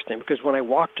interesting because when I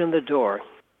walked in the door,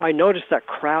 I noticed that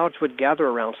crowds would gather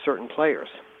around certain players.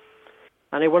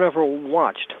 And I went over and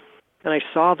watched, and I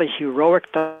saw the heroic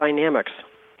dynamics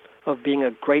of being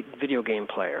a great video game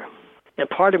player. And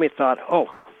part of me thought,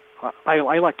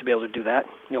 I like to be able to do that.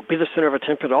 Be the center of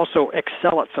attention, but also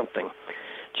excel at something.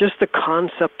 Just the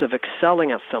concept of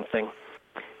excelling at something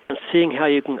and seeing how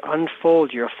you can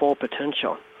unfold your full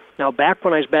potential Now, back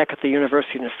when I was back at the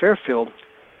University in Fairfield,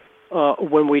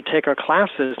 when we'd take our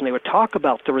classes and they would talk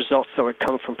about the results that would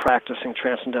come from practicing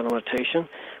transcendental meditation,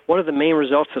 one of the main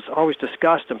results that's always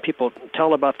discussed and people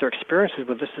tell about their experiences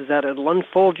with this is that it'll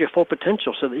unfold your full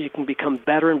potential so that you can become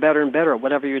better and better and better at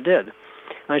whatever you did.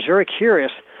 And I was very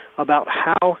curious about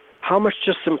how much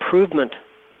just improvement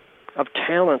of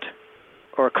talent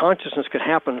or consciousness could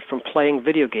happen from playing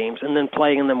video games and then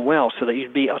playing them well so that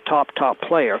you'd be a top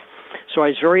player. So I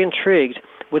was very intrigued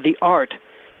with the art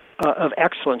of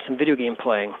excellence in video game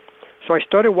playing. So I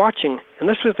started watching, and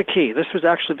this was the key. This was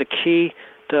actually the key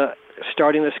to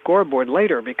starting the scoreboard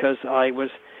later, because I was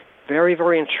very,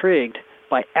 very intrigued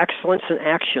by excellence in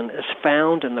action as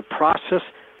found in the process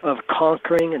of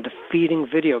conquering and defeating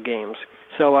video games.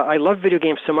 So I loved video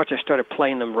games so much I started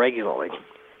playing them regularly,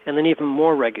 and then even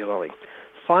more regularly.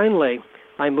 Finally,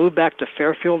 I moved back to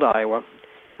Fairfield, Iowa,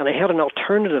 and I had an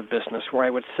alternative business where I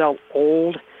would sell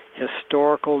old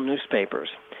historical newspapers.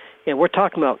 And we're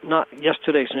talking about not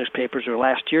yesterday's newspapers or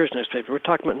last year's newspapers. We're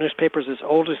talking about newspapers as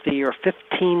old as the year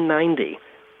 1590.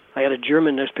 I had a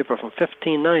German newspaper from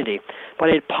 1590. But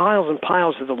I had piles and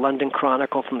piles of the London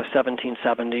Chronicle from the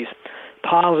 1770s,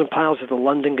 piles and piles of the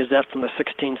London Gazette from the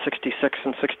 1666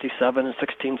 and 67 and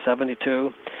 1672,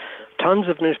 tons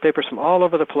of newspapers from all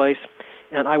over the place.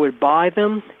 And I would buy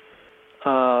them,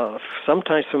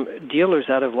 sometimes from dealers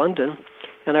out of London,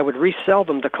 and I would resell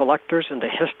them to collectors and to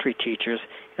history teachers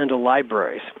and to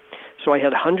libraries. So I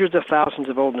had hundreds of thousands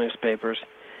of old newspapers,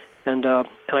 and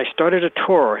I started a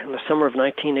tour in the summer of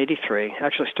 1983.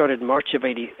 Actually started March of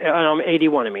 81.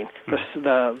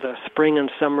 The spring and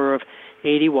summer of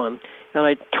 81. And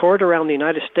I toured around the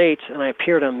United States, and I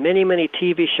appeared on many, many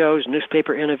TV shows,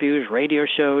 newspaper interviews, radio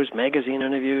shows, magazine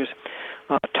interviews,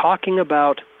 talking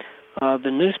about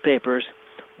the newspapers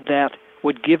that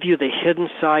would give you the hidden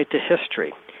side to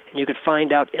history. And you could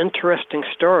find out interesting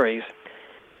stories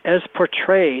as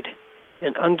portrayed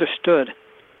and understood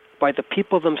by the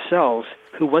people themselves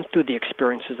who went through the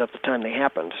experiences at the time they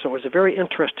happened. So it was a very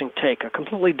interesting take, a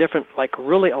completely different, like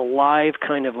really alive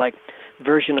kind of like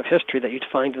version of history that you'd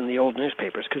find in the old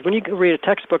newspapers. Because when you read a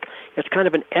textbook, it's kind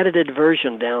of an edited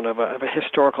version down of a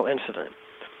historical incident.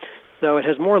 So it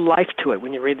has more life to it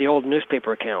when you read the old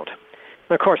newspaper account.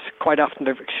 And of course, quite often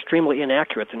they're extremely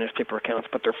inaccurate, the newspaper accounts,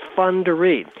 but they're fun to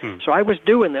read. So I was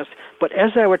doing this, but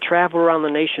as I would travel around the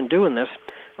nation doing this,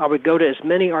 I would go to as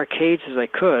many arcades as I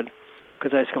could,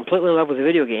 because I was completely in love with the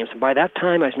video games. And by that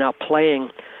time, I was now playing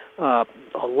a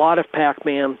lot of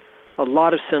Pac-Man, a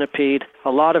lot of Centipede, a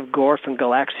lot of Gorf and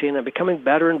Galaxies, and I'm becoming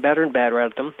better and better and better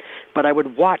at them. But I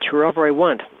would watch wherever I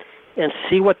went and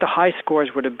see what the high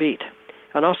scores were to beat,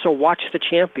 and also watch the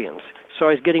champions. So I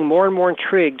was getting more and more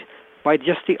intrigued by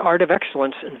just the art of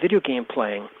excellence in video game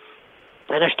playing.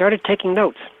 And I started taking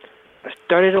notes. I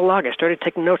started a log. I started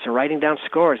taking notes and writing down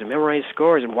scores and memorizing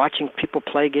scores and watching people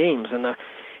play games. And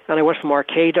I went from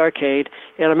arcade to arcade.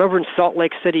 And I remember in Salt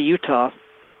Lake City, Utah,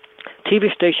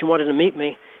 TV station wanted to meet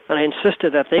me, and I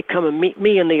insisted that they come and meet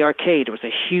me in the arcade. It was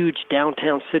a huge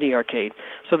downtown city arcade.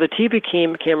 So the TV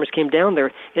cameras came down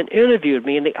there and interviewed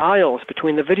me in the aisles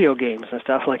between the video games and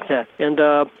stuff like that. And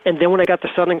then when I got to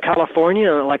Southern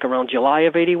California, like around July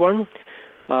of 81,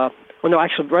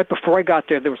 actually right before I got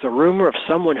there was a rumor of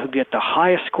someone who'd get the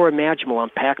highest score imaginable on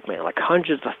Pac-Man, like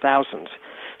hundreds of thousands.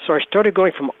 So I started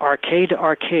going from arcade to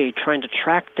arcade, trying to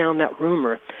track down that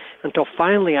rumor, until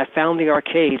finally I found the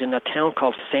arcade in a town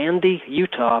called Sandy,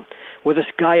 Utah, where this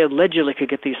guy allegedly could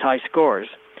get these high scores.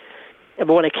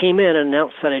 But when I came in and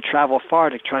announced that I'd travel far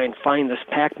to try and find this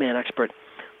Pac-Man expert,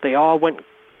 they all went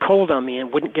cold on me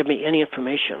and wouldn't give me any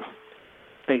information.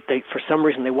 They for some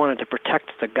reason, they wanted to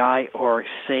protect the guy or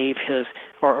save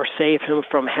him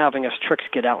from having his tricks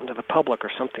get out into the public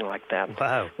or something like that.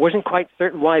 Wow. Wasn't quite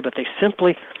certain why, but they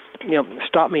simply,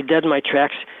 stopped me dead in my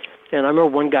tracks. And I remember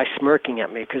one guy smirking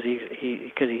at me because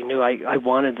he knew I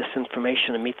wanted this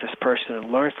information to meet this person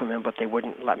and learn from him, but they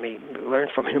wouldn't let me learn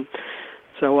from him.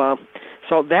 So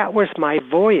that was my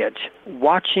voyage,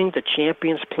 watching the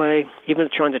champions play, even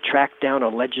trying to track down a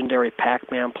legendary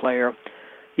Pac-Man player.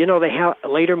 They have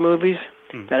later movies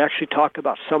that actually talk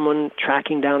about someone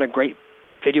tracking down a great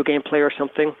video game player or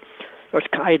something.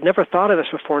 I had never thought of this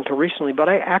before until recently, but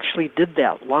I actually did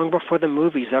that long before the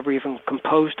movies ever even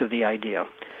composed of the idea.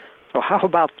 So how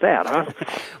about that, huh?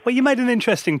 Well, you made an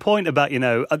interesting point about,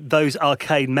 those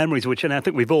arcade memories, which I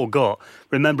think we've all got,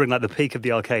 remembering like the peak of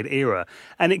the arcade era.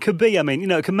 And it could be,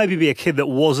 it could maybe be a kid that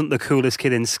wasn't the coolest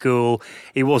kid in school.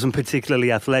 He wasn't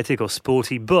particularly athletic or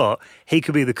sporty, but he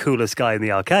could be the coolest guy in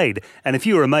the arcade. And if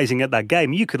you were amazing at that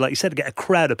game, you could, like you said, get a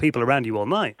crowd of people around you all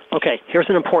night. Okay, here's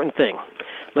an important thing.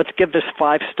 let's give this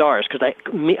 5 stars, because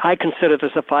I consider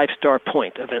this a 5-star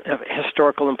point of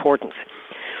historical importance.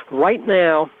 Right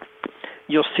now,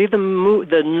 you'll see the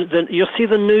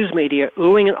news media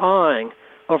oohing and ahhing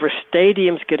over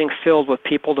stadiums getting filled with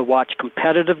people to watch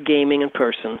competitive gaming in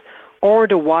person, or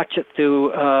to watch it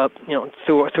through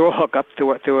through a hookup,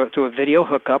 through a video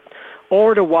hookup,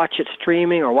 or to watch it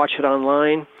streaming or watch it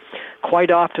online.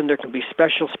 Quite often there can be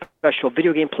special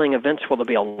video game playing events where there'll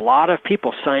be a lot of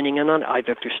people signing in on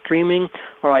either through streaming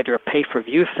or either a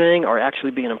pay-per-view thing or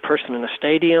actually being in person in a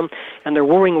stadium, and they're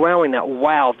wowing that,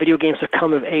 wow, video games have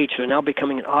come of age. They're now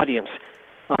becoming an audience,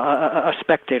 a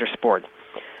spectator sport.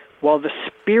 Well, the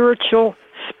spiritual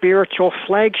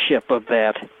flagship of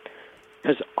that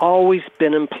has always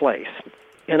been in place.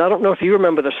 And I don't know if you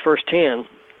remember this firsthand,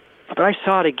 but I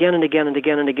saw it again and again and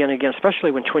again and again and again,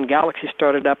 especially when Twin Galaxies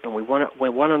started up and we went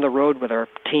on the road with our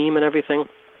team and everything.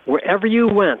 Wherever you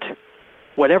went,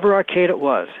 whatever arcade it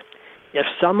was, if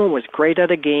someone was great at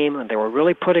a game and they were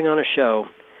really putting on a show,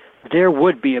 there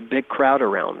would be a big crowd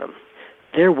around them.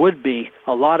 There would be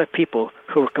a lot of people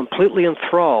who were completely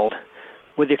enthralled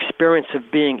with the experience of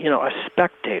being, a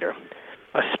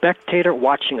spectator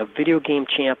watching a video game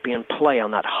champion play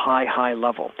on that high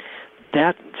level.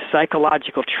 That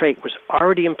psychological trait was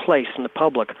already in place in the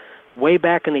public way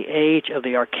back in the age of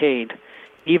the arcade,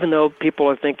 even though people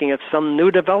are thinking it's some new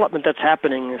development that's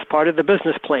happening as part of the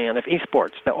business plan of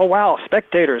esports. That, oh, wow,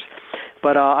 spectators.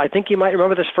 But I think you might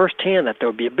remember this firsthand, that there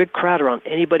would be a big crowd around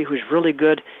anybody who's really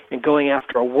good in going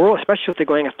after a world, especially if they're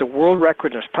going after world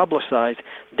record and it's publicized,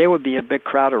 there would be a big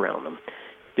crowd around them,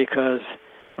 because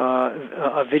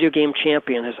a video game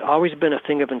champion has always been a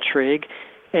thing of intrigue.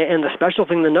 And the special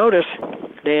thing to notice,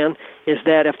 Dan, is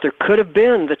that if there could have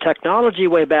been the technology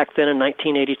way back then in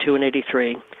 1982 and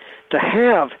 83 to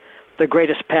have the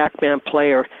greatest Pac-Man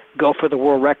player go for the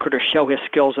world record or show his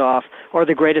skills off, or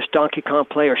the greatest Donkey Kong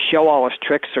player show all his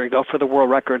tricks or go for the world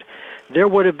record, there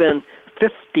would have been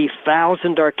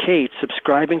 50,000 arcades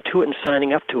subscribing to it and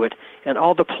signing up to it, and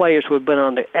all the players would have been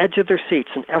on the edge of their seats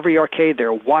in every arcade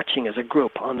there watching as a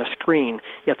group on the screen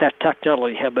if that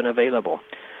technology had been available.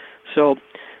 So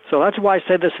that's why I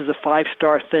said this is a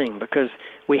 5-star thing, because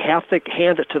we have to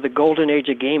hand it to the golden age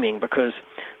of gaming, because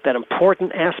that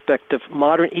important aspect of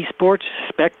modern esports,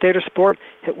 spectator sport,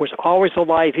 it was always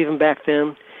alive even back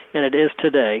then, and it is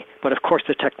today. But of course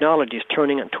the technology is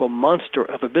turning it into a monster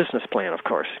of a business plan, of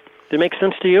course. Does it make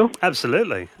sense to you?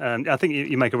 Absolutely. And I think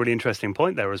you make a really interesting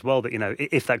point there as well, that,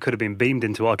 if that could have been beamed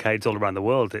into arcades all around the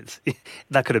world,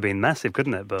 that could have been massive,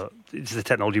 couldn't it? But the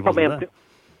technology wasn't there.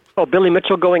 Oh, Billy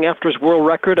Mitchell going after his world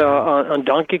record on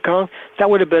Donkey Kong, that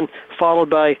would have been followed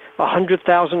by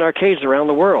 100,000 arcades around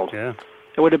the world. Yeah.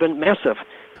 It would have been massive.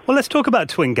 Well, let's talk about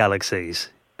Twin Galaxies.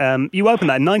 You opened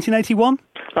that in 1981?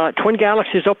 Twin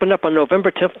Galaxies opened up on November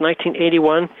 10th,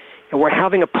 1981, and we're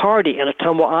having a party in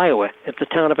Ottumwa, Iowa, at the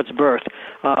town of its birth,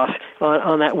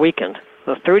 on that weekend.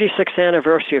 The 36th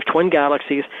anniversary of Twin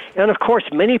Galaxies, and of course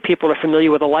many people are familiar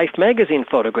with a Life magazine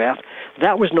photograph.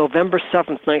 That was November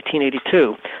 7th,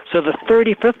 1982. So the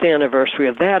 35th anniversary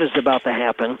of that is about to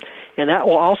happen, and that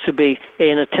will also be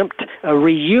a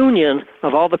reunion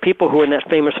of all the people who are in that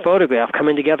famous photograph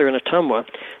coming together in Ottumwa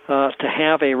to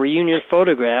have a reunion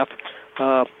photograph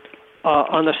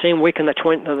on the same weekend that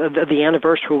the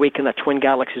anniversary weekend that Twin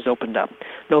Galaxies opened up,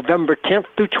 November 10th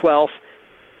through 12th,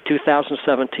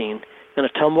 2017. In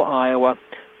Ottumwa, Iowa.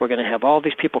 We're going to have all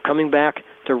these people coming back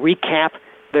to recap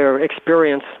their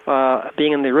experience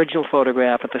being in the original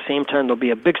photograph. At the same time, there'll be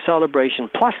a big celebration.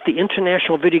 Plus, the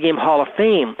International Video Game Hall of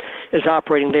Fame is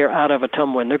operating there out of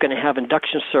Ottumwa, and they're going to have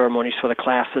induction ceremonies for the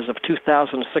classes of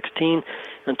 2016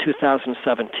 and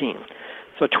 2017.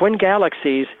 So Twin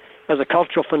Galaxies, as a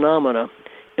cultural phenomena,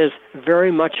 is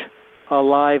very much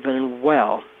alive and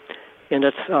well. In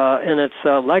its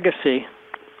legacy,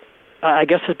 I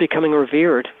guess it's becoming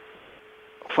revered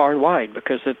far and wide,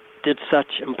 because it did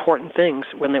such important things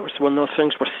when those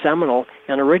things were seminal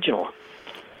and original.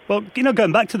 Well,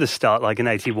 going back to the start, like in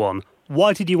 81,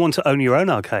 why did you want to own your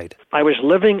own arcade? I was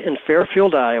living in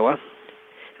Fairfield, Iowa,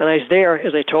 and I was there,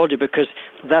 as I told you, because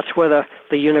that's where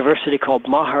the university called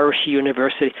Maharishi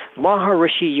University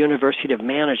of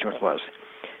Management was.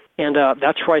 And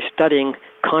that's where I was studying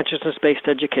consciousness-based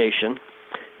education.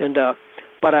 And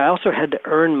but I also had to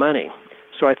earn money.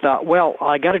 So I thought, well,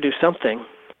 I got to do something.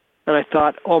 And I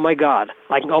thought, oh, my God,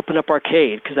 I can open up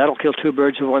arcade, because that'll kill 2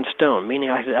 birds with 1 stone, meaning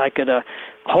I could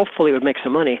hopefully it would make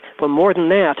some money. But more than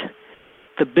that,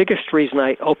 the biggest reason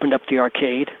I opened up the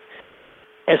arcade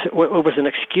is it was an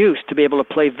excuse to be able to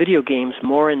play video games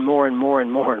more and more and more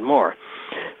and more and more.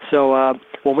 So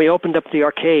when we opened up the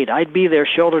arcade, I'd be there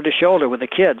shoulder to shoulder with the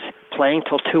kids playing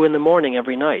till 2 in the morning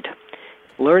every night,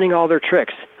 learning all their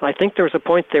tricks. And I think there was a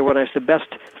point there when I was the best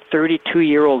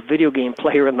 32-year-old video game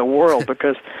player in the world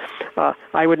because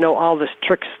I would know all the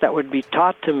tricks that would be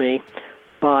taught to me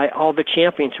by all the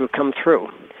champions who would come through.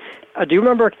 Do you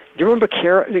remember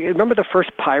the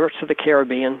first Pirates of the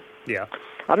Caribbean? Yeah.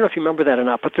 I don't know if you remember that or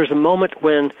not, but there's a moment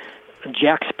when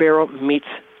Jack Sparrow meets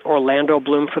Orlando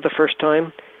Bloom for the first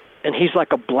time, and he's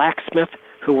like a blacksmith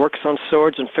who works on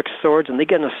swords and fixes swords, and they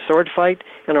get in a sword fight,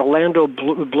 and Orlando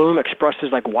Bloom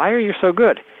expresses, like, why are you so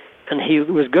good? And he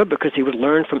was good because he would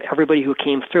learn from everybody who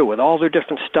came through with all their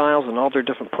different styles and all their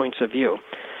different points of view.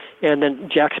 And then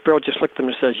Jack Sparrow just looked at him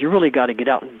and says, you really got to get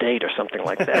out and date or something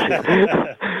like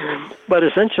that. But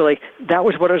essentially, that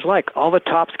was what it was like. All the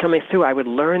tops coming through, I would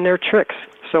learn their tricks.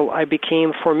 So I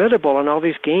became formidable in all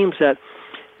these games that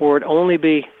would only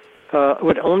be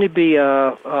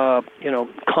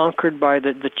conquered by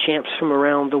the champs from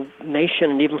around the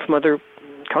nation and even from other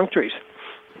countries.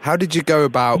 How did you go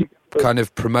about kind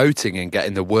of promoting and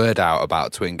getting the word out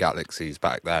about Twin Galaxies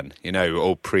back then? You know,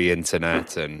 all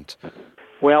pre-internet and...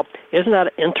 Well, isn't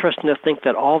that interesting to think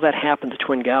that all that happened to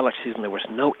Twin Galaxies and there was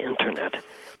no internet?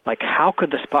 Like, how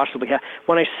could this possibly happen?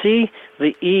 When I see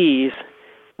the ease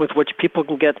with which people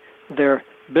can get their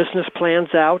business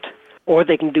plans out, or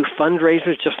they can do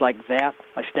fundraisers just like that,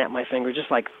 I snap my finger,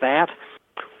 just like that,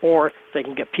 or they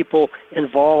can get people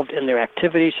involved in their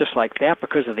activities just like that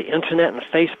because of the internet and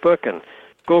Facebook and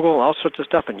Google and all sorts of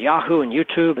stuff, and Yahoo and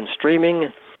YouTube and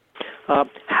streaming.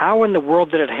 How in the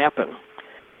world did it happen?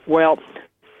 Well,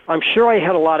 I'm sure I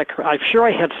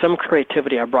had some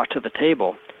creativity I brought to the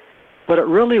table, but it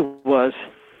really was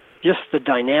just the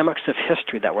dynamics of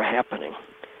history that were happening.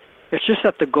 It's just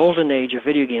that the golden age of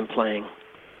video game playing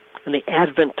and the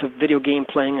advent of video game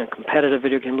playing and competitive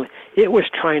video game playing, it was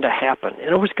trying to happen,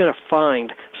 and it was going to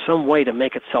find some way to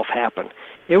make itself happen.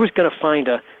 It was going to find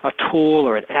a tool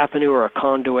or an avenue or a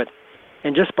conduit,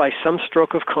 and just by some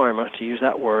stroke of karma, to use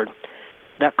that word,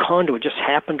 that conduit just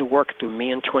happened to work through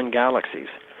me and Twin Galaxies.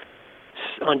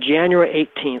 On January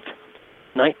 18th,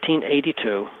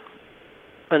 1982,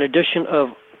 an edition of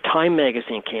Time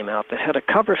magazine came out that had a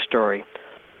cover story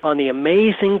on the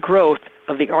amazing growth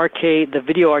of the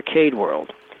video arcade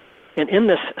world. And in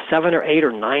this 7 or 8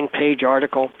 or 9 page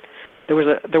article, there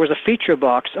was a feature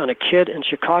box on a kid in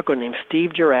Chicago named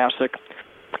Steve Jurassic,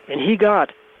 and he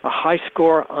got a high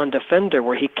score on Defender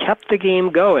where he kept the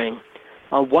game going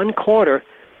on 1 quarter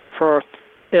for,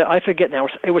 I forget now,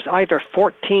 it was either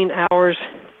 14 hours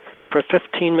for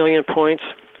 15 million points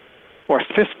or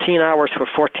 15 hours for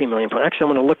 14 million points. Actually,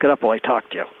 I'm going to look it up while I talk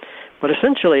to you. But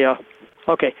essentially,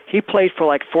 he played for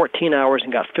like 14 hours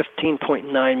and got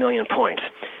 15.9 million points.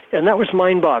 And that was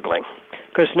mind-boggling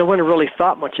because no one really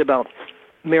thought much about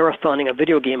marathoning a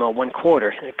video game on 1 quarter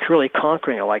and really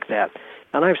conquering it like that.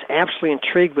 And I was absolutely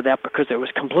intrigued with that because it was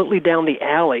completely down the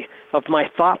alley of my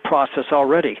thought process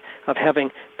already of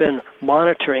having been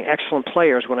monitoring excellent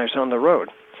players when I was on the road.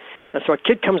 And so a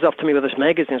kid comes up to me with this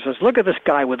magazine and says, look at this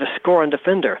guy with a score on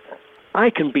Defender. I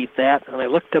can beat that. And I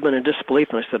looked at him in disbelief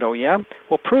and I said, oh yeah?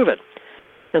 Well, prove it.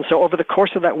 And so over the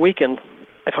course of that weekend,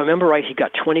 if I remember right, he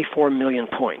got 24 million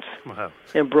points. Wow.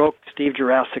 And broke Steve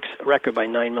Jurassic's record by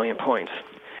 9 million points.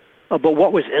 But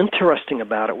what was interesting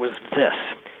about it was this,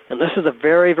 and this is a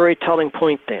very, very telling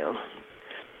point, Dan.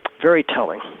 Very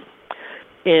telling.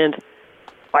 And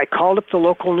I called up the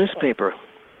local newspaper,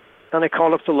 and I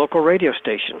called up the local radio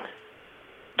station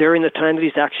during the time that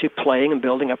he's actually playing and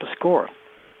building up a score.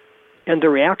 And the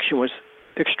reaction was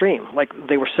extreme. Like,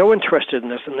 they were so interested in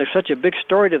this, and there's such a big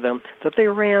story to them, that they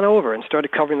ran over and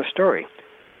started covering the story.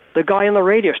 The guy on the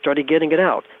radio started getting it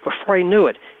out. Before I knew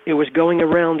it, it was going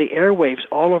around the airwaves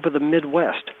all over the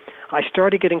Midwest. I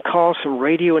started getting calls from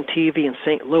radio and TV in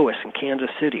St. Louis and Kansas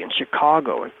City and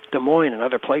Chicago and Des Moines and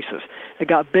other places. It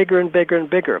got bigger and bigger and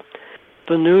bigger.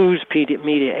 The news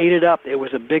media ate it up. It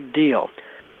was a big deal.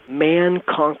 Man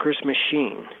conquers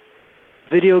machine.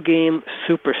 Video game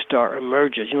superstar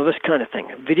emerges. You know, this kind of thing.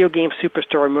 Video game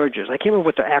superstar emerges. I can't remember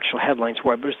what the actual headlines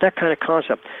were, but it was that kind of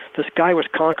concept. This guy was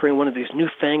conquering one of these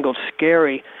newfangled,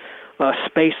 scary,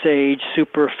 space-age,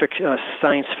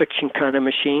 science fiction kind of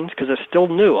machines, because it's still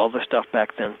new, all this stuff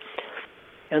back then.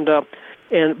 And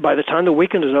by the time the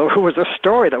weekend was over, it was a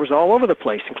story that was all over the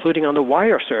place, including on the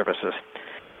wire services.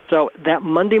 So that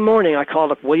Monday morning, I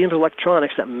called up Williams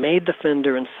Electronics that made the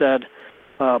Fender and said,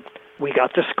 we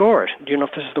got the scores. Do you know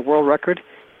if this is the world record?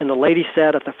 And the lady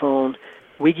said at the phone,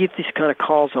 we get these kind of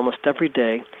calls almost every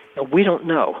day, and we don't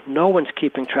know. No one's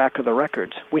keeping track of the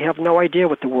records. We have no idea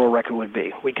what the world record would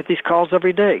be. We get these calls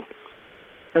every day.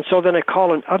 And so then I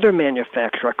call another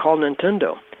manufacturer. I call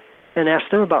Nintendo. and ask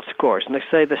them about scores. And they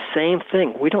say the same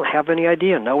thing. We don't have any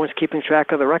idea. No one's keeping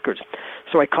track of the records.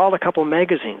 So I called a couple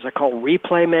magazines. I called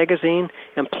Replay Magazine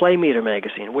and Playmeter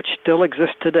Magazine, which still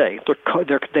exist today.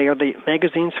 They are the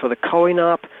magazines for the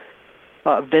coin-op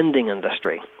vending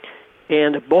industry.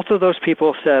 And both of those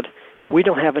people said, we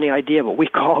don't have any idea, but we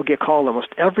get called almost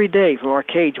every day from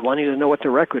arcades wanting to know what the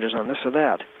record is on this or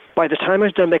that. By the time I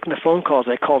was done making the phone calls,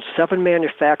 I called 7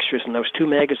 manufacturers in those 2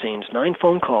 magazines, 9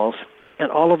 phone calls,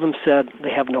 and all of them said they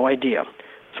have no idea.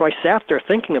 So I sat there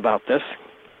thinking about this,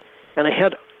 and I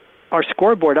had our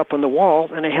scoreboard up on the wall,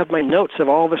 and I had my notes of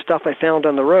all the stuff I found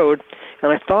on the road,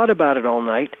 and I thought about it all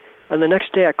night, and the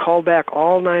next day I called back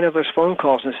all 9 of those phone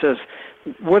calls and says,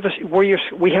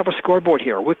 we have a scoreboard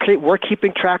here. We're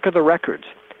keeping track of the records.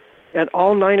 And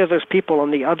all 9 of those people on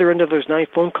the other end of those 9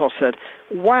 phone calls said,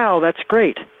 wow, that's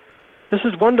great. This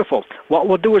is wonderful. What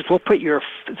we'll do is we'll put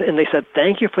and they said,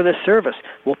 thank you for this service.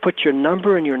 We'll put your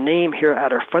number and your name here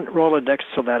at our front Rolodex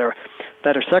so that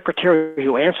our secretary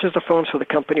who answers the phones for the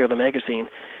company or the magazine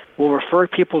will refer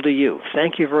people to you.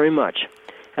 Thank you very much.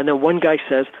 And then one guy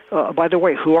says, by the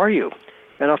way, who are you?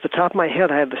 And off the top of my head,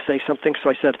 I had to say something, so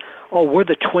I said, we're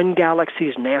the Twin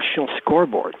Galaxies National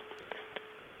Scoreboard.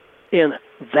 And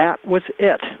that was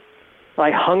it. I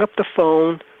hung up the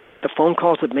phone. The phone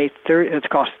calls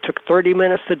took 30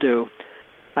 minutes to do.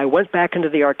 I went back into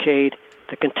the arcade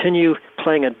to continue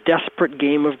playing a desperate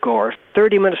game of Gore.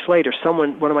 30 minutes later,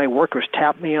 one of my workers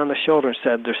tapped me on the shoulder and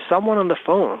said, there's someone on the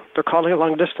phone. They're calling it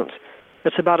long distance.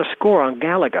 It's about a score on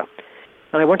Galaga.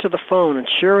 And I went to the phone, and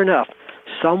sure enough,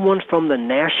 someone from the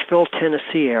Nashville,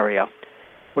 Tennessee area,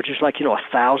 which is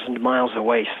 1,000 miles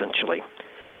away, essentially,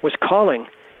 was calling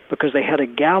because they had a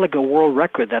Galaga world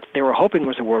record that they were hoping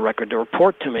was a world record to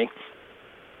report to me.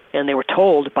 And they were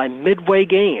told by Midway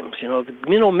Games,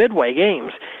 Midway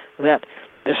Games, that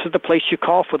this is the place you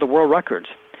call for the world records.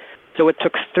 So it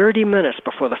took 30 minutes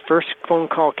before the first phone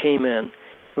call came in.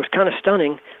 It was kind of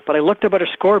stunning, but I looked up at a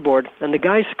scoreboard, and the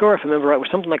guy's score, if I remember right, was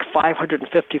something like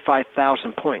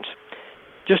 555,000 points.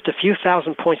 Just a few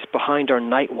thousand points behind our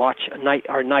night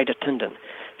attendant.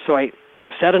 So I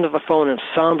sat into the phone in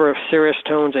somber, serious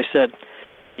tones. I said,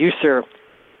 you, sir,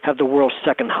 have the world's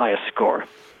second highest score.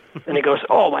 And he goes,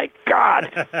 oh, my God.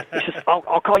 He says,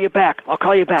 I'll call you back. I'm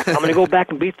going to go back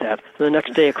and beat that. And the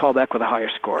next day I call back with a higher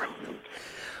score.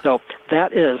 So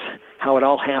that is how it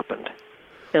all happened.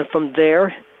 And from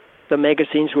there, the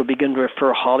magazines would begin to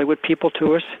refer Hollywood people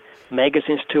to us,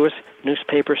 magazines to us,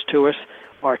 newspapers to us,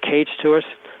 arcades to us,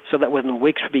 so that within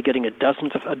weeks we'd be getting a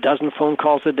dozen phone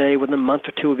calls a day. Within a month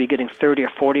or two, we'd be getting 30 or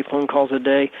 40 phone calls a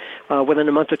day. Within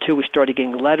a month or two, we started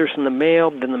getting letters in the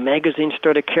mail. Then the magazines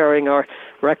started carrying our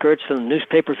records, and the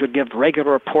newspapers would give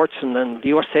regular reports, and then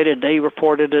USA Today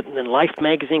reported it, and then Life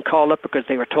magazine called up because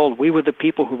they were told we were the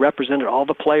people who represented all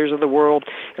the players of the world,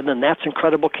 and then That's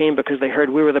Incredible came because they heard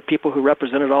we were the people who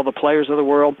represented all the players of the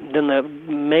world. Then the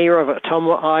mayor of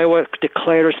Ottumwa, Iowa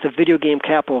declared us the video game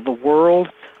capital of the world.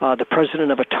 The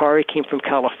president of Atari came from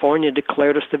California,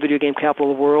 declared us the video game capital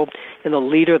of the world, and the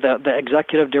leader, the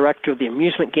executive director of the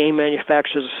Amusement Game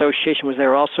Manufacturers Association was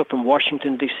there also from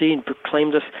Washington, D.C., and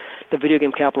proclaimed us the video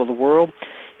game capital of the world.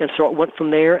 And so it went from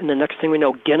there, and the next thing we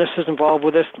know, Guinness is involved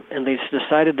with us, and they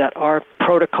decided that our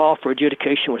protocol for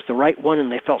adjudication was the right one,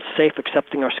 and they felt safe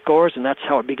accepting our scores, and that's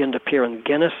how it began to appear in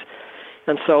Guinness.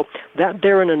 And so that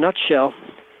there in a nutshell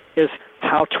is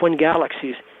how Twin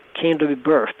Galaxies came to be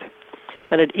birthed.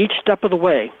 And at each step of the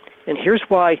way, and here's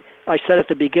why I said at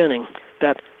the beginning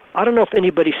that I don't know if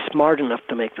anybody's smart enough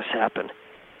to make this happen.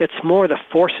 It's more the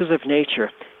forces of nature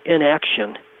in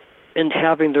action, in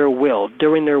having their will,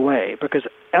 doing their way, because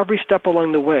every step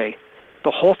along the way,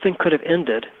 the whole thing could have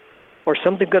ended, or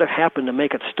something could have happened to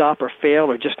make it stop or fail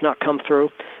or just not come through.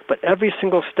 But every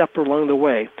single step along the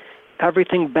way,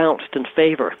 everything bounced in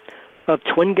favor of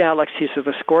Twin Galaxies as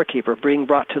the scorekeeper being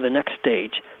brought to the next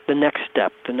stage, the next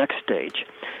step, the next stage.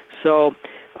 So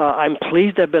I'm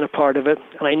pleased I've been a part of it,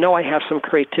 and I know I have some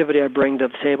creativity I bring to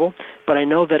the table, but I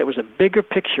know that it was a bigger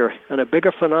picture and a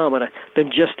bigger phenomena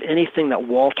than just anything that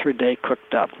Walter Day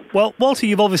cooked up. Well, Walter,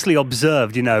 you've obviously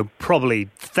observed, probably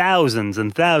thousands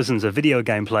and thousands of video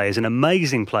game players, and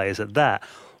amazing players at that.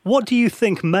 What do you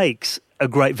think makes a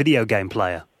great video game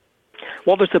player?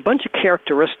 Well, there's a bunch of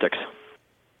characteristics.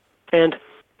 And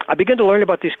I began to learn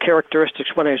about these characteristics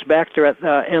when I was back there at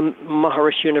M.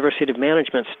 Maharishi University of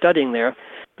Management studying there,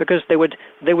 because they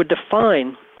would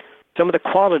define some of the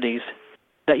qualities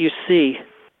that you see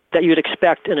that you'd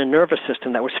expect in a nervous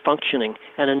system that was functioning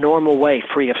in a normal way,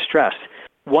 free of stress.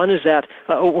 One is that,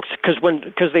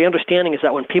 because the understanding is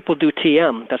that when people do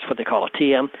TM, that's what they call it,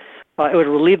 TM, it would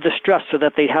relieve the stress so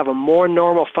that they'd have a more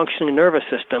normal functioning nervous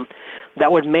system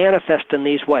that would manifest in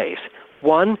these ways.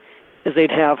 One is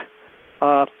they'd have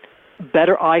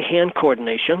better eye-hand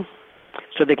coordination,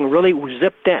 so they can really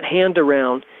zip that hand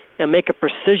around and make a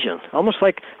precision, almost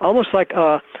like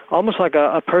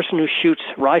a person who shoots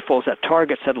rifles at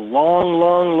targets at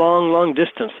long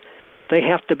distance. They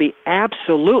have to be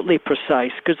absolutely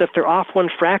precise, because if they're off one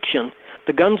fraction,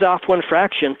 the gun's off one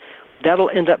fraction, that'll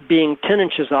end up being 10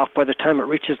 inches off by the time it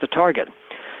reaches the target.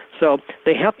 So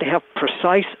they have to have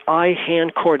precise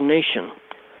eye-hand coordination,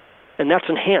 and that's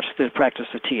enhanced through the practice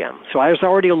of TM. So I was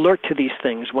already alert to these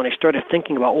things when I started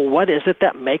thinking about, well, what is it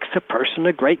that makes a person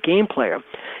a great game player?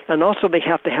 And also they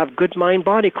have to have good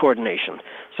mind-body coordination,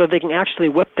 so they can actually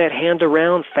whip that hand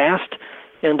around fast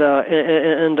and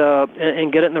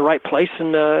get it in the right place,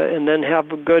 and then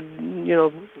have a good,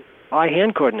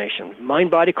 eye-hand coordination,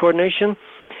 mind-body coordination,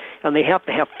 and they have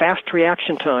to have fast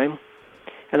reaction time.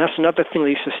 And that's another thing they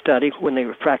used to study when they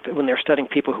were studying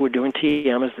people who were doing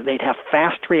TM, is that they'd have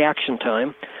fast reaction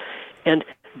time. And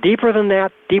deeper than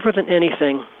that, deeper than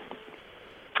anything,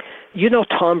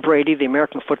 Tom Brady, the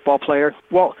American football player?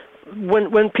 Well,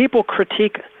 when people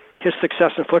critique his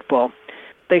success in football,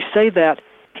 they say that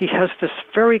he has this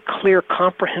very clear,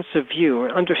 comprehensive view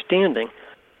or understanding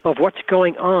of what's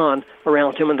going on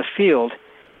around him in the field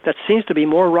that seems to be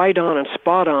more right on and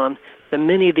spot on than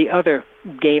many of the other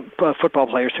football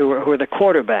players who are the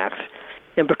quarterbacks.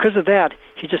 And because of that,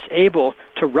 he's just able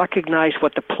to recognize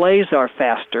what the plays are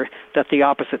faster that the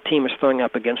opposite team is throwing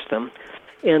up against them.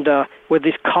 And with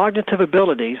these cognitive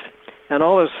abilities and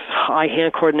all his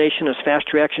eye-hand coordination, his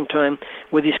fast reaction time,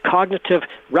 with these cognitive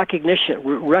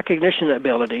recognition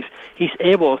abilities, he's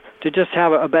able to just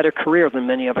have a better career than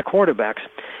many other quarterbacks.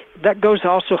 That goes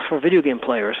also for video game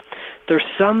players. There's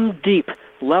some deep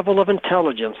level of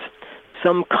intelligence,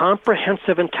 some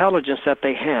comprehensive intelligence that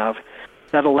they have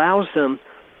that allows them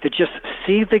to just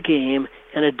see the game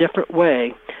in a different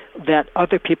way that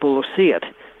other people will see it,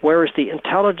 whereas the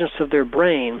intelligence of their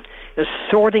brain is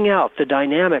sorting out the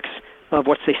dynamics of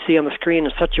what they see on the screen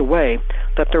in such a way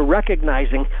that they're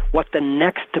recognizing what the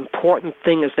next important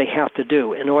thing is they have to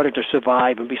do in order to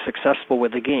survive and be successful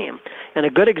with the game. And a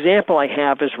good example I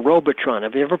have is Robotron.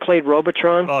 Have you ever played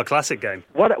Robotron? Oh, classic game.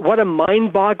 What a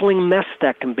mind-boggling mess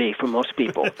that can be for most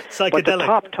people. Psychedelic. But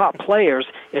the top players,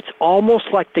 it's almost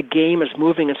like the game is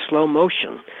moving in slow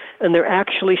motion, and they're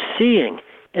actually seeing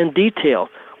in detail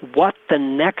what the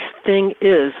next thing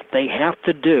is they have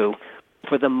to do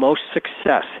for the most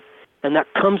success. And that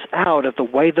comes out of the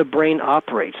way the brain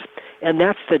operates. And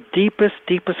that's the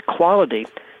deepest quality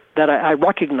that I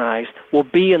recognize will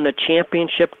be in the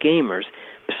championship gamers,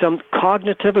 some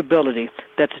cognitive ability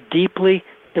that's deeply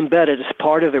embedded as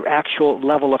part of their actual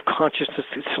level of consciousness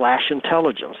 /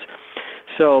 intelligence.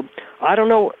 So I don't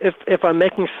know if I'm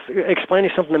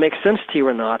explaining something that makes sense to you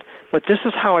or not, but this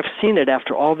is how I've seen it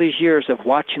after all these years of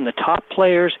watching the top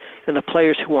players and the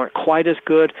players who aren't quite as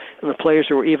good and the players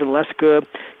who are even less good.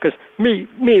 Because me,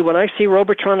 when I see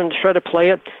Robotron and try to play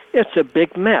it, it's a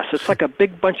big mess. It's like a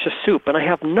big bunch of soup, and I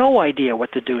have no idea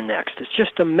what to do next. It's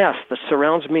just a mess that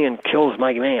surrounds me and kills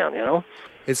my man,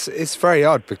 It's very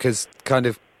odd, because kind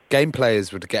of game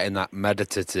players would get in that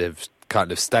meditative kind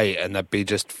of state and they'd be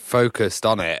just focused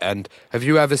on it. And have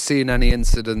you ever seen any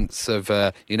incidents of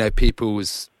people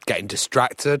getting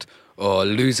distracted or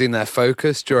losing their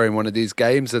focus during one of these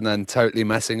games and then totally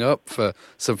messing up for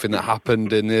something that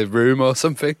happened in the room or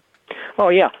something? Oh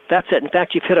yeah, that's it. In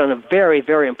fact, you've hit on a very,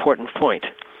 very important point.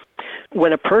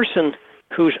 When a person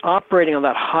who's operating on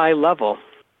that high level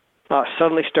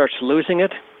suddenly starts losing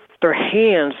it, their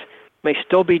hands may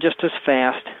still be just as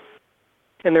fast,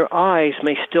 and their eyes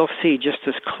may still see just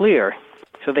as clear,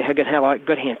 so they can have a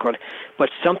good hand coordination. But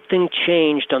something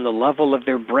changed on the level of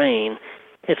their brain,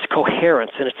 its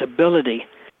coherence and its ability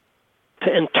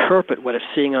to interpret what it's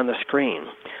seeing on the screen.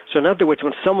 So in other words,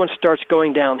 when someone starts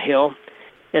going downhill,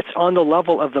 it's on the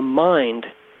level of the mind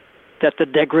that the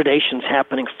degradation's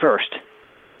happening first.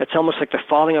 It's almost like they're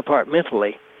falling apart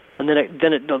mentally, and then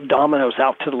it dominoes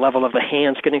out to the level of the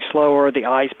hands getting slower, the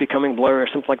eyes becoming blurry, or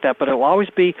something like that. But it'll always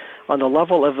be on the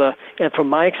level of and from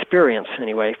my experience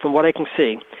anyway, from what I can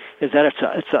see, is that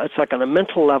it's like on a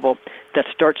mental level that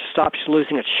stops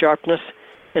losing its sharpness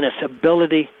and its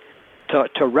ability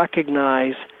to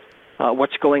recognize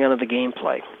what's going on in the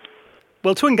gameplay.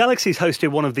 Well, Twin Galaxies hosted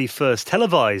one of the first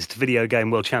televised video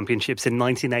game world championships in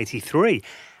 1983.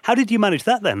 How did you manage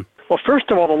that then? Well,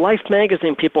 first of all, the Life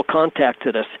magazine people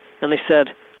contacted us, and they said,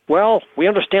 well, we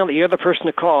understand that you're the person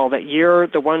to call, that you're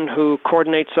the one who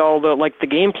coordinates all the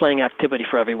game-playing activity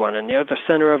for everyone, and you're the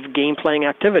center of game-playing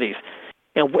activities.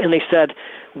 And they said,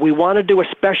 we want to do a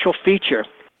special feature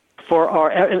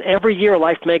for and every year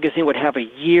Life magazine would have a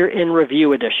year in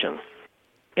review edition.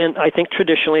 And I think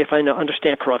traditionally, if I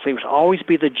understand correctly, it would always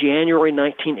be the January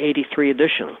 1983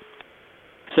 edition.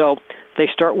 So they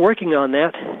start working on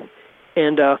that,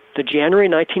 and the January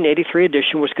 1983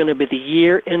 edition was going to be the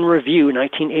year in review,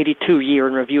 1982 year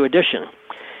in review edition.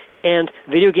 And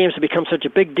video games have become such a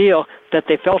big deal that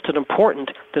they felt it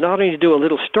important to not only do a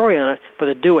little story on it, but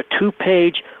to do a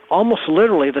 2-page, almost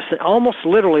literally the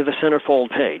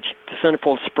centerfold page, the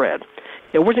centerfold spread.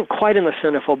 It wasn't quite in the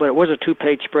centerfold, but it was a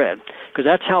 2-page spread, because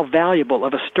that's how valuable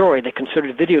of a story they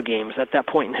considered video games at that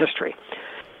point in history.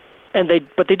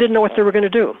 But they didn't know what they were going to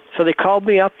do. So they called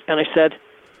me up, and I said,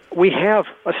 we have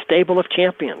a stable of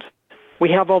champions.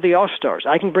 We have all the All-Stars.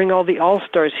 I can bring all the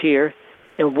All-Stars here,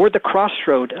 and we're the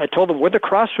crossroad. I told them, we're the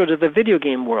crossroad of the video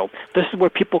game world. This is where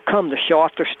people come to show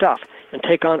off their stuff and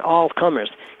take on all comers.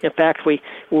 In fact, we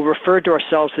will refer to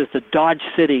ourselves as the Dodge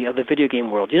City of the video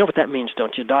game world. You know what that means,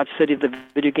 don't you? Dodge City of the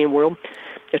video game world?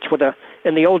 It's where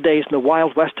in the old days, in the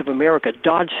Wild West of America,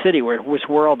 Dodge City was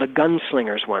where all the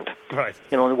gunslingers went. Right.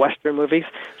 In the Western movies.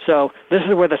 So this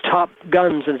is where the top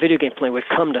guns in video game play would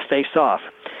come to face off.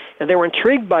 And they were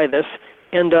intrigued by this,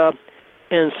 and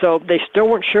so they still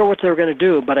weren't sure what they were going to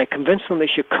do, but I convinced them they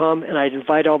should come, and I'd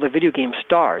invite all the video game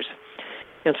stars.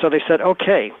 And so they said,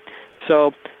 okay.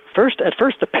 So at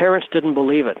first the parents didn't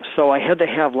believe it, so I had to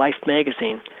have Life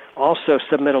magazine also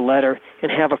submit a letter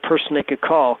and have a person they could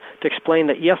call to explain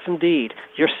that, yes, indeed,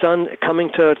 your son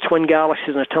coming to Twin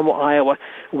Galaxies in Ottumwa, Iowa,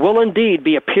 will indeed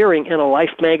be appearing in a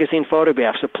Life magazine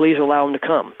photograph, so please allow him to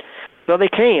come. So they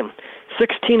came.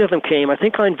 16 of them came. I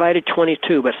think I invited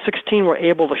 22, but 16 were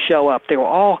able to show up. They were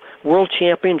all world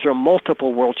champions or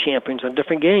multiple world champions in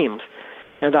different games.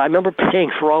 And I remember paying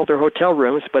for all their hotel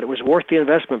rooms, but it was worth the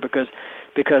investment because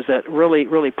that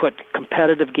really put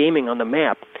competitive gaming on the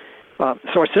map.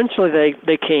 So essentially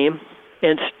they came,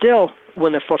 and still,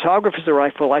 when the photographers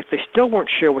arrived for Life, they still weren't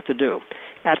sure what to do.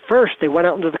 At first, they went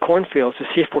out into the cornfields to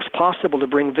see if it was possible to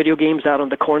bring video games out on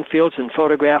the cornfields and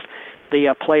photograph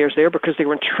the players there, because they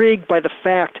were intrigued by the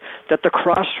fact that the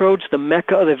crossroads, the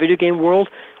mecca of the video game world,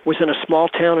 was in a small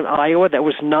town in Iowa that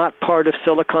was not part of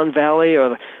Silicon Valley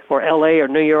or L.A. or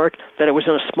New York, that it was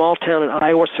in a small town in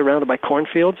Iowa surrounded by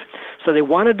cornfields. So they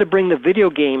wanted to bring the video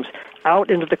games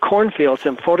out into the cornfields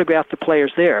and photograph the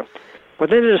players there. But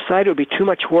then they decided it would be too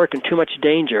much work and too much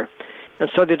danger. And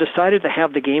so they decided to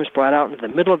have the games brought out into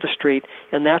the middle of the street,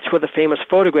 and that's where the famous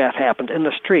photograph happened, in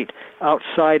the street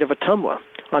outside of Ottumwa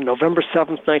on November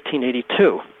 7th,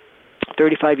 1982,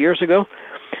 35 years ago.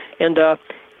 And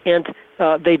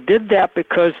they did that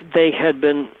because they had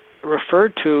been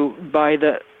referred to by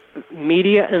the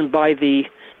media and by the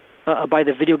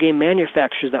video game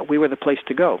manufacturers that we were the place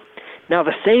to go. Now,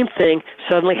 the same thing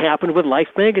suddenly happened with Life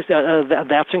magazine.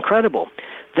 That's Incredible.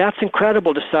 That's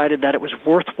Incredible decided that it was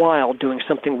worthwhile doing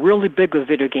something really big with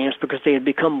video games because they had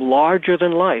become larger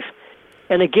than life.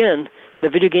 And again, the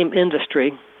video game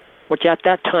industry, which at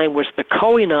that time was the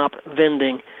co-op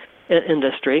vending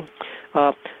industry,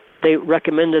 they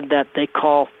recommended that they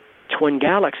call Twin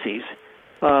Galaxies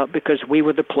because we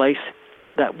were the place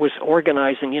that was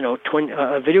organizing,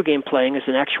 video game playing as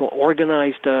an actual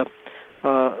organized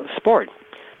sport.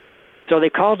 So they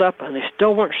called up, and they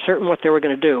still weren't certain what they were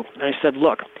going to do. And I said,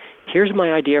 look, here's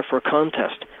my idea for a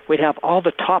contest. We'd have all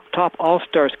the top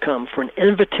All-Stars come for an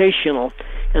invitational,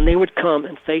 and they would come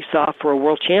and face off for a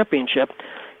world championship.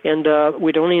 And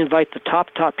we'd only invite the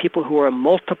top people who are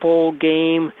multiple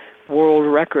game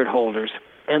world record holders.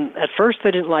 And at first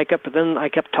they didn't like it, but then I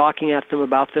kept talking at them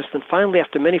about this. And finally,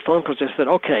 after many phone calls, they said,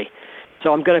 okay,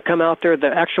 so I'm going to come out there. The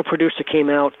actual producer came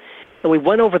out, and we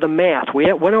went over the math.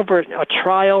 We went over a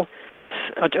trial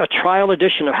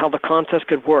edition of how the contest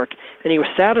could work, and he was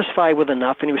satisfied with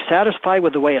enough, and he was satisfied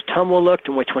with the way Ottumwa looked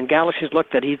and Twin Galaxies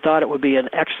looked, that he thought it would be an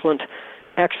excellent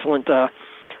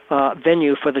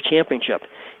venue for the championship.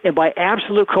 And by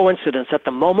absolute coincidence, at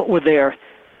the moment we're there,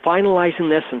 finalizing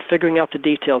this and figuring out the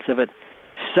details of it,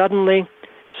 suddenly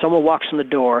someone walks in the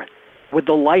door with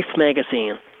the Life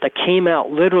magazine that came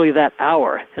out literally that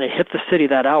hour, and it hit the city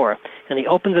that hour. And he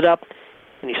opened it up,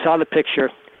 and he saw the picture,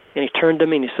 and he turned to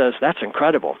me and he says, "That's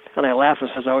incredible." And I laughed and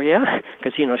says, "Oh, yeah?"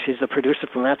 Because, she's the producer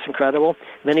from That's Incredible.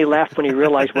 And then he laughed when he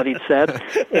realized what he'd said.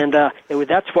 And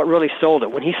that's what really sold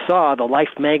it. When he saw the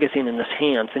Life magazine in his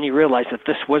hands, and he realized that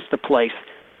this was the place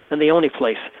and the only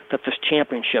place that this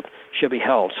championship should be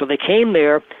held. So they came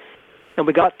there, and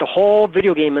we got the whole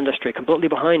video game industry completely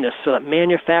behind us, so that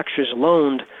manufacturers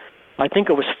loaned, I think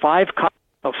it was 5 copies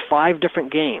of 5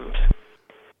 different games.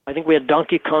 I think we had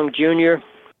Donkey Kong Jr.,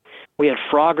 we had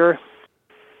Frogger,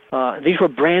 These were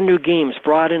brand new games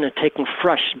brought in and taken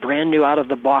fresh, brand new out of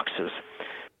the boxes.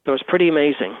 So it was pretty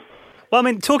amazing. Well, I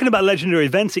mean, talking about legendary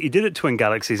events that you did at Twin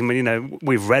Galaxies, I mean, you know,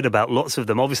 we've read about lots of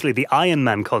them. Obviously, the Iron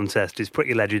Man contest is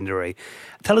pretty legendary.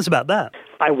 Tell us about that.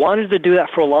 I wanted to do that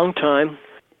for a long time.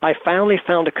 I finally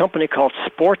found a company called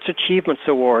Sports Achievements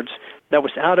Awards that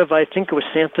was out of, I think it was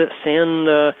out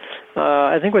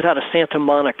of Santa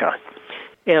Monica.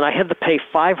 And I had to pay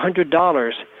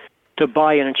 $500 to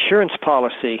buy an insurance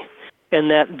policy, and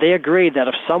that they agreed that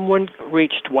if someone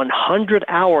reached 100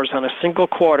 hours on a single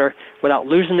quarter without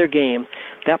losing their game,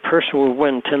 that person would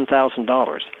win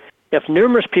 $10,000. If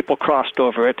numerous people crossed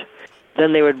over it,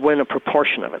 then they would win a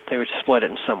proportion of it. They would split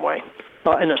it in some way.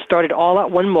 And it started all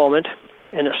at one moment,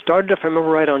 and it started, if I remember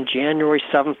right, on January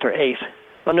 7th or 8th.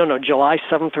 July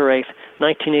 7th or 8th,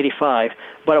 1985.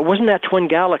 But it wasn't at Twin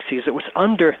Galaxies. It was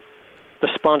under the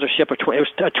sponsorship of Twin. It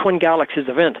was a Twin Galaxies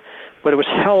event, but it was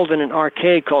held in an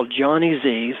arcade called Johnny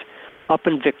Z's up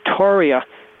in Victoria,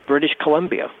 British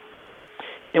Columbia.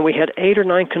 And we had 8 or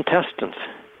 9 contestants.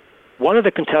 One of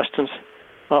the contestants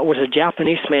was a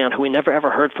Japanese man who we never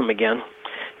ever heard from again.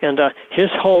 And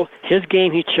his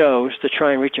game he chose to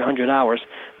try and reach 100 hours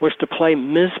was to play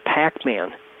Ms.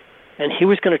 Pac-Man. And he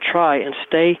was going to try and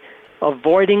stay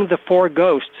avoiding the 4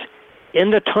 ghosts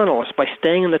in the tunnels by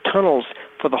staying in the tunnels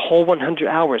for the whole 100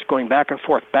 hours, going back and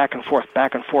forth, back and forth,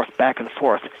 back and forth, back and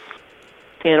forth.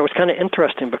 And it was kind of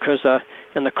interesting because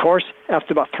in the course,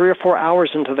 after about 3 or 4 hours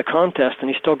into the contest,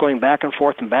 and he's still going back and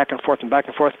forth and back and forth and back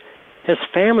and forth, his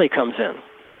family comes in.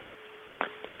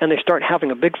 And they start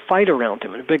having a big fight around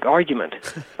him and a big argument.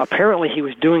 Apparently he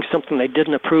was doing something they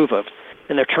didn't approve of,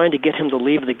 and they're trying to get him to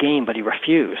leave the game, but he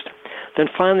refused. Then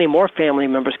finally more family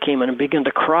members came in and began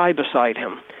to cry beside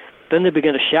him. Then they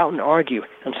began to shout and argue,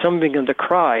 and some began to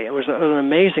cry. It was an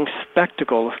amazing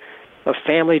spectacle of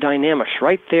family dynamics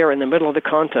right there in the middle of the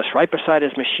contest, right beside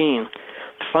his machine.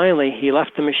 Finally, he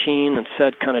left the machine and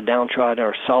said, kind of downtrodden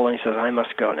or sullen, he says, "I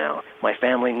must go now. My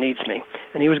family needs me."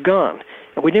 And he was gone.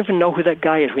 And we didn't even know who that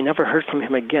guy is. We never heard from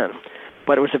him again.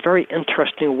 But it was a very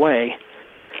interesting way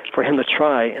for him to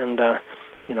try and,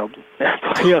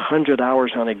 play 100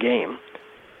 hours on a game.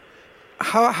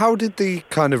 How did the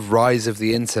kind of rise of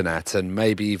the internet and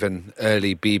maybe even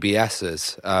early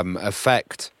BBSs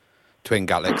affect Twin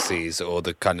Galaxies or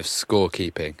the kind of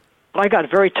scorekeeping? I got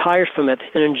very tired from it,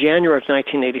 and in January of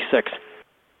 1986,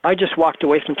 I just walked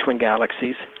away from Twin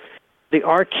Galaxies. The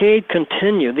arcade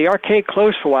continued. The arcade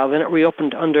closed for a while, then it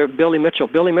reopened under Billy Mitchell.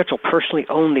 Billy Mitchell personally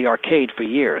owned the arcade for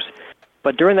years.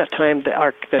 But during that time,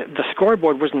 the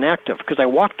scoreboard wasn't active because I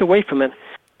walked away from it,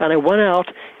 and I went out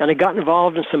and I got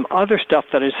involved in some other stuff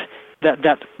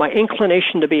that my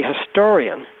inclination to be a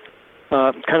historian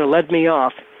kind of led me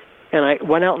off. And I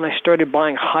went out and I started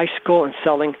buying and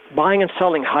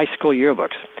selling high school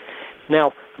yearbooks.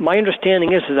 Now, my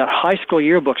understanding is that high school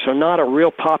yearbooks are not a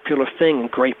real popular thing in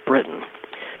Great Britain.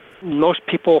 Most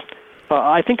people,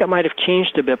 I think it might have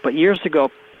changed a bit, but years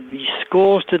ago,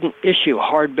 schools didn't issue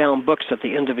hardbound books at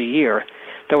the end of a year.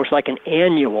 There was like an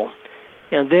annual.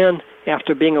 And then,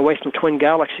 after being away from Twin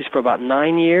Galaxies for about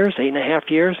 9 years, 8.5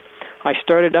 years, I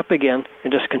started up again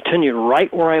and just continued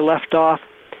right where I left off,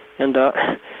 and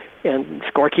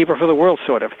scorekeeper for the world,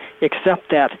 sort of, except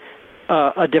that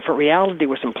a different reality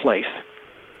was in place,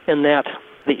 in that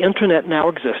the Internet now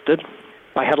existed.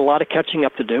 I had a lot of catching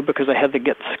up to do because I had to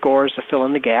get scores to fill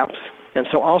in the gaps. And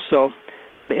so also,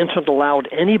 the Internet allowed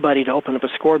anybody to open up a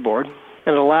scoreboard,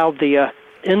 and it allowed the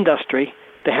industry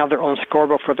to have their own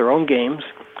scoreboard for their own games.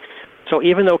 So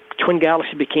even though Twin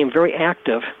Galaxy became very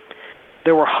active,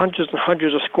 there were hundreds and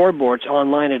hundreds of scoreboards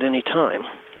online at any time.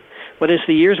 But as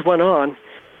the years went on,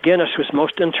 Guinness was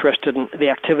most interested in the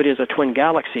activities of Twin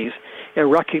Galaxies and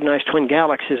recognized Twin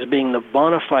Galaxies as being the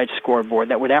bona fide scoreboard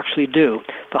that would actually do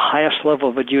the highest level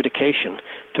of adjudication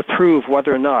to prove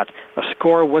whether or not a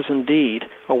score was indeed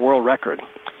a world record.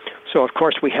 So, of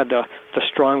course, we had the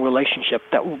strong relationship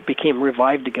that became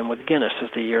revived again with Guinness as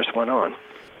the years went on.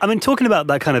 I mean, talking about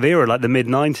that kind of era, like the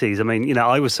mid-90s, I mean,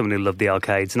 I was someone who loved the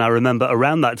arcades, and I remember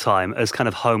around that time, as kind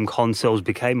of home consoles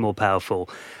became more powerful,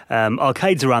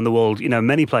 arcades around the world,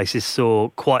 many places saw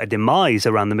quite a demise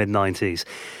around the mid-90s.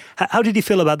 How did you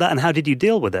feel about that, and how did you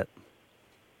deal with it?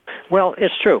 Well,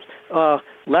 it's true.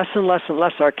 Less and less and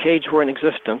less arcades were in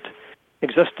existence,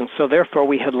 so therefore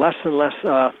we had less and less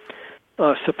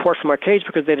support from arcades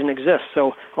because they didn't exist.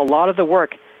 So a lot of the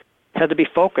work had to be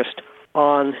focused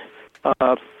on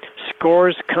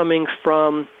scores coming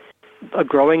from a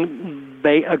growing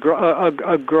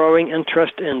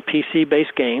interest in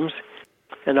PC-based games,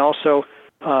 and also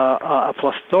a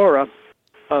plethora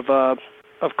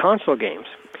of console games.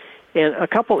 And a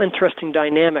couple interesting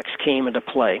dynamics came into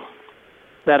play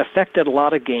that affected a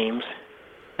lot of games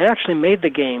and actually made the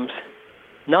games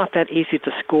not that easy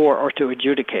to score or to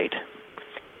adjudicate.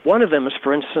 One of them is,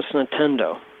 for instance,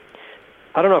 Nintendo.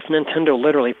 I don't know if Nintendo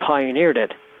literally pioneered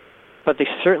it, but they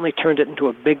certainly turned it into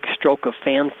a big stroke of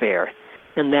fanfare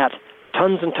in that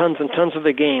tons and tons and tons of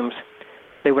the games,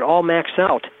 they would all max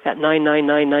out at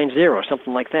 99990 or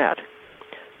something like that.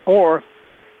 Or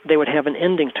they would have an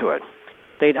ending to it.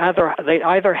 They'd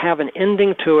either have an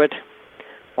ending to it,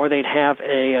 or they'd have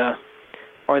a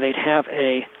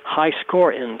high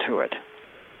score into it.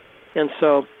 And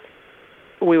so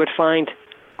we would find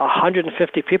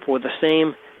 150 people with the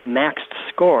same maxed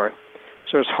score.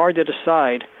 So it's hard to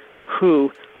decide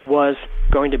who was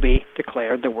going to be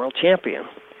declared the world champion.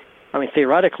 I mean,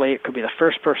 theoretically, it could be the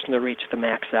first person to reach the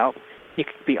max out. He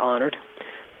could be honored.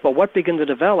 But what began to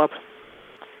develop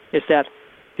is that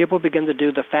people begin to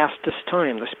do the fastest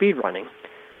time, the speed running.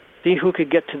 See who could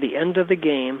get to the end of the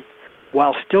game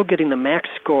while still getting the max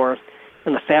score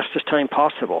in the fastest time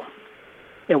possible.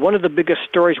 And one of the biggest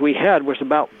stories we had was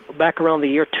about back around the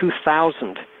year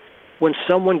 2000, when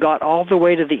someone got all the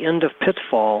way to the end of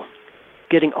Pitfall,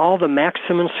 getting all the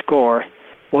maximum score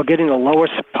while getting the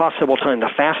lowest possible time, the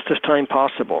fastest time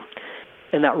possible.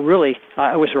 And that really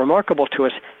it was remarkable to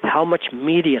us how much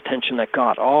media attention that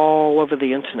got all over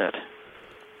the internet.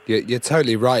 You're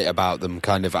totally right about them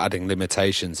kind of adding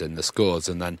limitations in the scores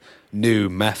and then new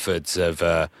methods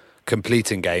of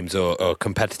completing games or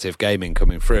competitive gaming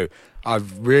coming through.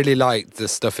 I've really liked the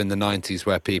stuff in the 90s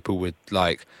where people would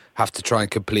like have to try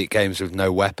and complete games with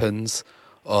no weapons,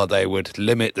 or they would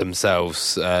limit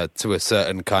themselves to a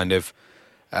certain kind of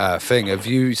thing. Have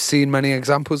you seen many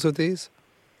examples of these?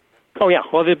 Oh yeah,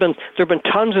 well there've been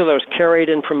tons of those carried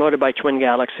and promoted by Twin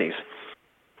Galaxies.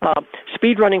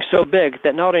 Speedrunning's so big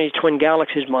that not only Twin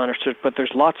Galaxies monitors it, but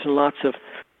there's lots and lots of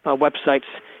websites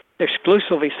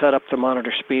exclusively set up to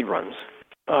monitor speedruns.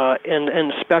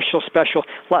 And special,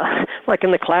 like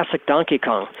in the classic Donkey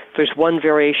Kong, there's one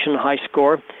variation high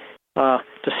score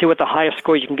to see what the highest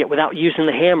score you can get without using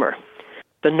the hammer.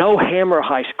 The no hammer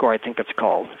high score, I think it's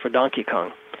called, for Donkey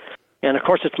Kong. And of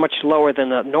course, it's much lower than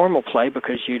the normal play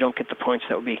because you don't get the points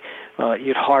that would be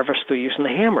you'd harvest through using the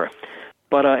hammer.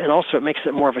 But and also it makes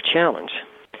it more of a challenge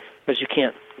because you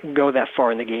can't go that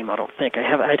far in the game. I don't think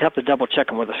I'd have to double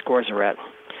check on where the scores are at.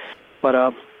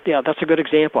 But yeah, that's a good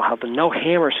example how the no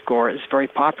hammer score is very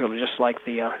popular, just like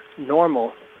the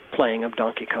normal playing of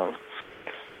Donkey Kong.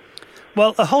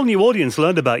 Well, a whole new audience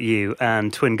learned about you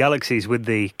and Twin Galaxies with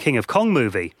the King of Kong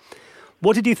movie.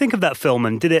 What did you think of that film,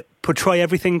 and did it portray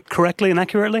everything correctly and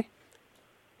accurately?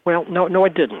 Well, no,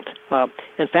 it didn't.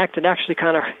 In fact, it actually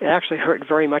hurt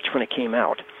very much when it came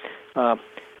out. It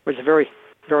was a very,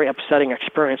 very upsetting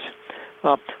experience.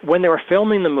 When they were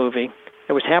filming the movie,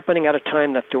 it was happening at a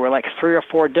time that there were like 3 or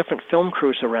 4 different film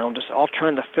crews around us, all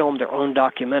trying to film their own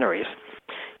documentaries,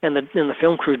 and the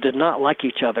film crew did not like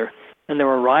each other, and there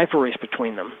were rivalries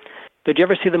between them. Did you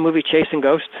ever see the movie Chasing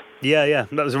Ghosts? Yeah.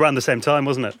 That was around the same time,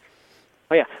 wasn't it?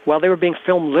 Oh, yeah. Well, they were being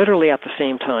filmed literally at the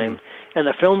same time, and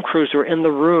the film crews were in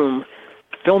the room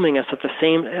filming us at the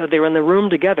same... they were in the room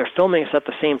together filming us at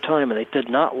the same time, and they did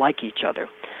not like each other.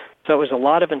 So it was a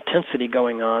lot of intensity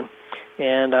going on,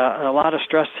 and a lot of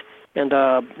stress, and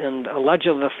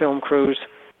allegedly the film crews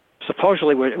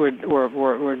supposedly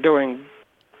were doing...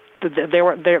 They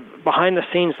were behind the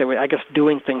scenes. They were, I guess,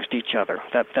 doing things to each other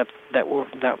that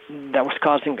was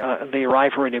causing the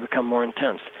rivalry to become more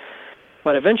intense.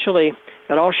 But eventually,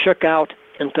 it all shook out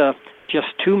into just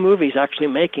 2 movies actually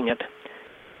making it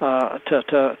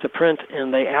to print,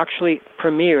 and they actually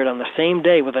premiered on the same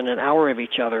day within an hour of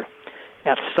each other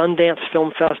at Sundance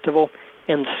Film Festival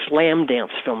and Slam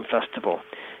Dance Film Festival,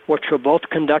 which were both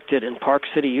conducted in Park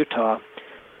City, Utah.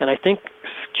 And I think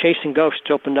Chasing Ghosts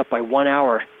opened up by 1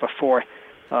 hour before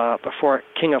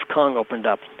King of Kong opened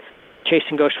up.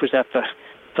 Chasing Ghosts was at the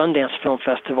Sundance Film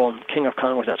Festival, and King of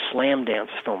Kong was at Slam Dance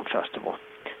Film Festival.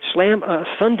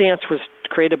 Sundance was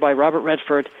created by Robert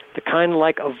Redford to kind of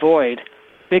like avoid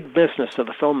big business of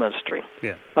the film industry.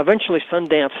 Yeah. Eventually,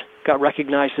 Sundance got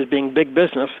recognized as being big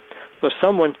business, so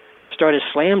someone started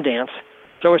Slam Dance.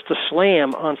 So it's the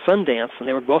Slam on Sundance, and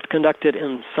they were both conducted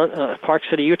in Park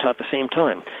City, Utah at the same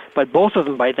time. But both of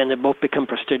them by then had both become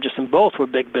prestigious, and both were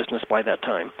big business by that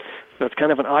time. So it's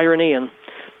kind of an irony and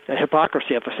a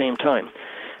hypocrisy at the same time.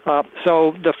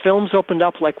 So the films opened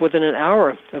up like within an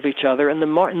hour of each other, and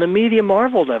the media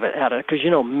marveled at it because,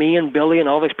 me and Billy and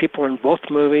all these people were in both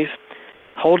movies,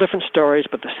 whole different stories,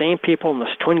 but the same people in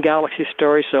this Twin Galaxies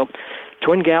story. So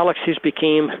Twin Galaxies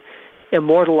became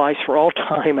immortalized for all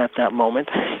time at that moment.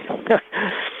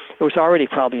 it was already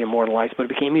probably immortalized, but it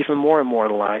became even more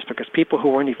immortalized because people who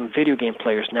weren't even video game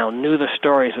players now knew the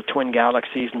stories of Twin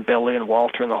Galaxies and Billy and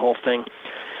Walter and the whole thing.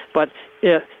 But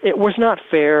it was not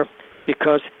fair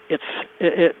because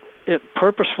it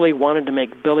purposefully wanted to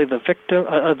make Billy the victim,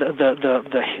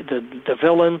 the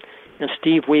villain, and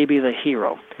Steve Wiebe the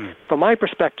hero. From my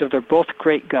perspective, they're both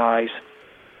great guys,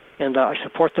 and I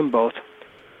support them both.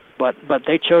 But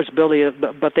they chose Billy.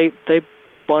 But they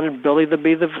wanted Billy to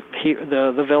be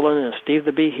the villain and Steve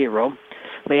to be hero.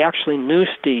 They actually knew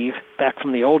Steve back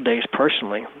from the old days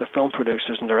personally, the film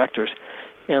producers and directors.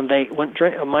 And they went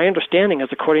my understanding is,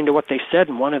 according to what they said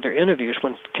in one of their interviews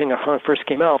when King of Kong first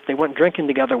came out, they went drinking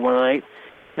together one night,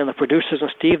 and the producers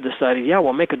and Steve decided, yeah,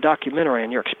 we'll make a documentary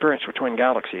on your experience with Twin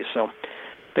Galaxies. So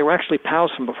they were actually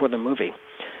pals from before the movie.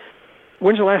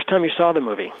 When's the last time you saw the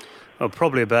movie? Oh,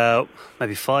 probably about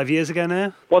maybe 5 years ago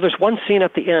now. Well, there's one scene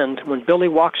at the end when Billy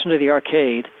walks into the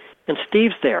arcade, and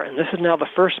Steve's there. And this is now the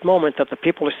first moment that the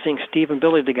people are seeing Steve and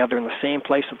Billy together in the same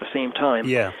place at the same time.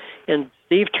 Yeah. And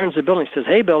Steve turns to Billy and says,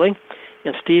 "Hey, Billy."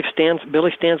 And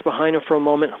Billy stands behind him for a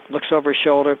moment, looks over his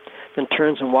shoulder, then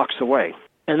turns and walks away.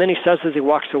 And then he says as he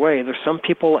walks away, there's some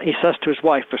people, he says to his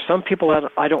wife, there's some people that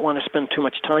I don't want to spend too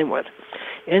much time with.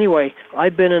 Anyway,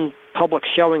 I've been in public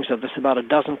showings of this about a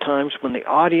dozen times when the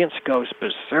audience goes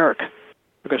berserk,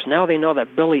 because now they know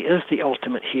that Billy is the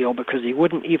ultimate heel because he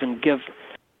wouldn't even give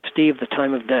Steve the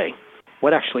time of day.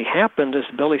 What actually happened is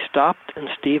Billy stopped, and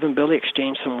Steve and Billy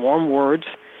exchanged some warm words,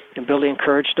 and Billy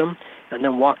encouraged him, and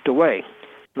then walked away.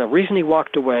 And the reason he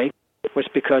walked away was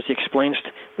because he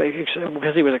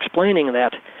was explaining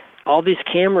that all these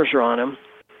cameras are on him,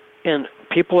 and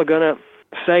people are going to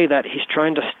say that he's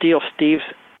trying to steal Steve's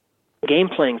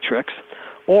game-playing tricks,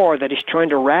 or that he's trying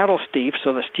to rattle Steve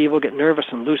so that Steve will get nervous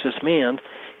and lose his man,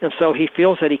 and so he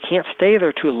feels that he can't stay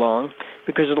there too long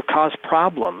because it'll cause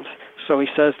problems. So he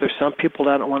says there's some people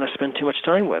that I don't want to spend too much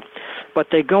time with. But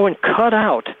they go and cut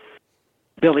out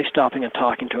Billy stopping and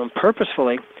talking to him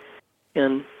purposefully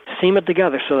and seam it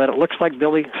together so that it looks like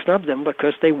Billy snubbed him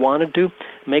because they wanted to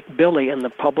make Billy in the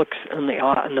public's in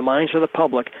the minds of the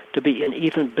public to be an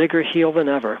even bigger heel than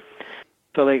ever.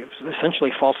 So they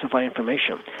essentially falsify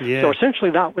information. Yeah. So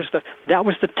essentially that was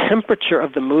the temperature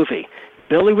of the movie.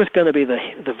 Billy was going to be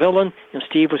the villain and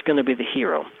Steve was going to be the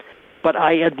hero. But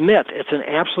I admit it's an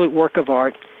absolute work of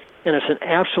art, and it's an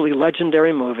absolutely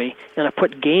legendary movie, and I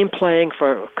put game playing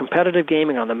for competitive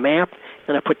gaming on the map,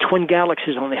 and I put Twin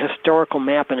Galaxies on the historical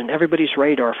map and in everybody's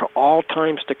radar for all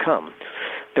times to come.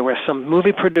 There were some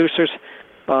movie producers,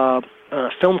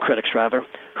 film critics rather,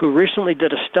 who recently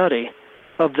did a study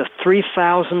of the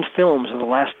 3,000 films of the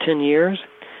last 10 years,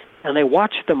 and they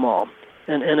watched them all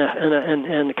and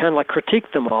kind of like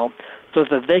critiqued them all so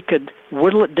that they could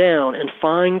whittle it down and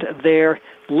find their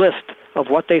list of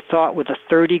what they thought were the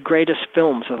 30 greatest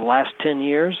films of the last 10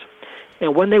 years.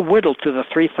 And when they whittled to the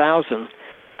 3,000,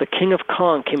 The King of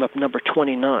Kong came up number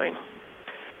 29.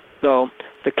 So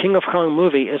the King of Kong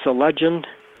movie is a legend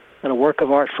and a work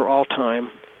of art for all time.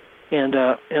 And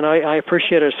I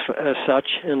appreciate it as such.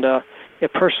 And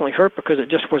it personally hurt because it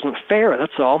just wasn't fair,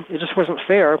 that's all. It just wasn't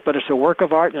fair, but it's a work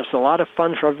of art, and it's a lot of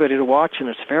fun for everybody to watch, and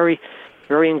it's very,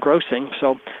 very engrossing.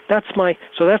 So that's my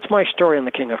story on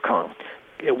The King of Kong.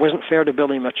 It wasn't fair to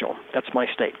Billy Mitchell. That's my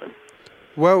statement.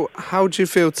 Well, how do you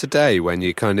feel today when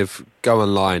you kind of go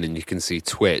online and you can see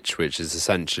Twitch, which is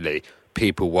essentially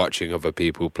people watching other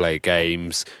people play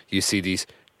games? You see these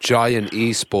giant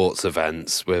esports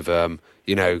events with,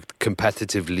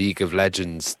 competitive League of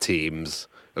Legends teams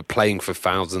playing for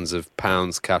thousands of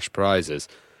pounds cash prizes.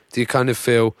 Do you kind of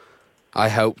feel I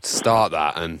helped start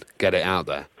that and get it out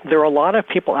there? There are a lot of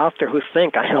people out there who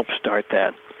think I helped start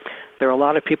that. There are a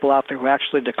lot of people out there who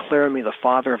actually declare me the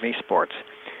father of esports.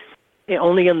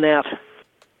 Only in that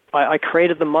I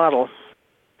created the model,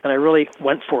 and I really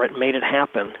went for it and made it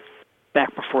happen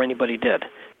back before anybody did.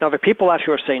 Now, there are people out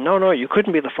here who say, no, you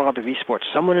couldn't be the father of esports.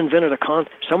 Someone invented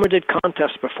someone did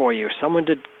contests before you. Someone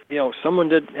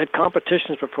had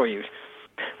competitions before you.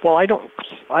 Well, I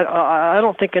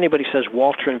don't think anybody says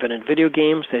Walter invented video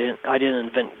games. I didn't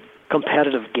invent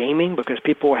competitive gaming because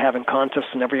people were having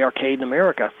contests in every arcade in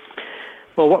America.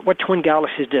 Well, what Twin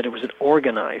Galaxies did, it was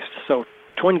organized. So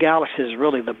Twin Galaxies is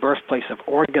really the birthplace of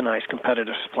organized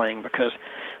competitive playing because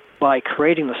by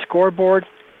creating the scoreboard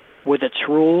with its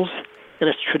rules and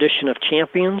its tradition of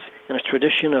champions and its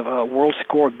tradition of world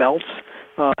score belts,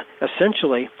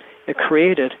 essentially it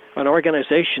created an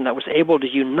organization that was able to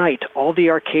unite all the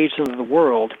arcades in the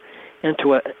world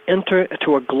into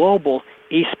a global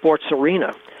esports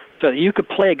arena so that you could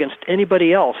play against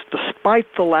anybody else despite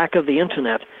the lack of the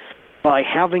internet by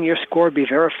having your score be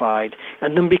verified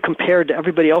and then be compared to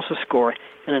everybody else's score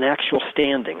in an actual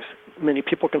standings. Many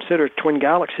people consider Twin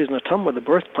Galaxies and Ottumwa the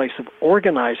birthplace of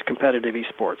organized competitive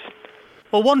esports.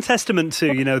 Well, one testament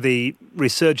to, the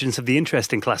resurgence of the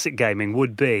interest in classic gaming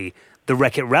would be the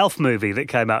Wreck-It Ralph movie that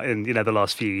came out in, the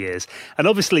last few years. And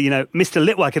obviously, Mr.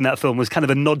 Litwack in that film was kind of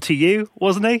a nod to you,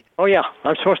 wasn't he? Oh, yeah.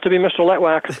 I'm supposed to be Mr.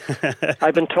 Litwack.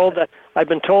 I've been told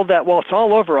that, well, it's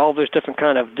all over all those different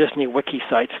kind of Disney wiki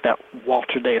sites that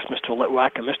Walter Day is Mr.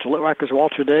 Litwack, and Mr. Litwack is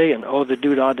Walter Day, and oh, the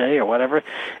Doodah Day, or whatever.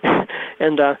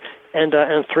 And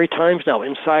 3 times now,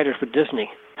 insiders with Disney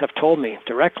have told me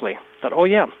directly that, oh,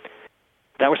 yeah,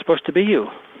 that was supposed to be you.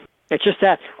 It's just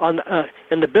that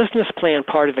in the business plan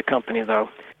part of the company, though,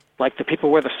 like the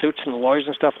people wear the suits and the lawyers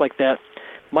and stuff like that,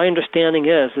 my understanding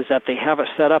is that they have it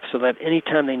set up so that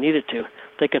anytime they needed to,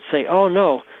 they could say, oh,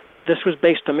 no, this was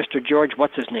based on Mr. George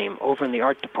what's-his-name over in the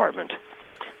art department.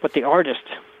 But the artist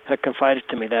had confided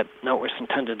to me that, no, it was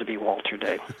intended to be Walter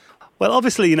Day. Well,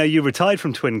 obviously, you retired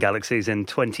from Twin Galaxies in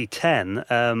 2010.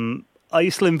 Are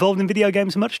you still involved in video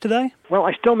games much today? Well,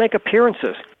 I still make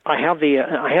appearances. I have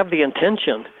the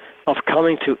intention of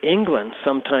coming to England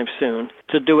sometime soon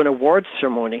to do an awards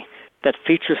ceremony that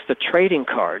features the trading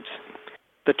cards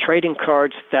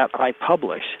that I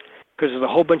publish, because there's a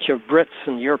whole bunch of Brits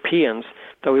and Europeans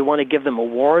that we want to give them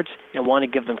awards and want to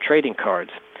give them trading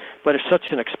cards. But it's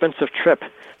such an expensive trip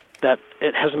that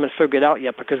it hasn't been figured out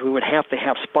yet, because we would have to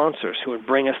have sponsors who would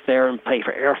bring us there and pay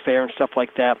for airfare and stuff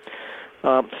like that.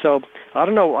 So I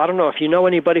don't know if you know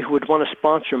anybody who would want to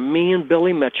sponsor me and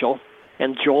Billy Mitchell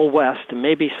and Joel West and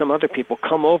maybe some other people.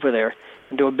 Come over there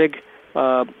and do a big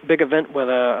event with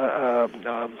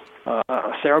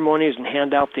ceremonies and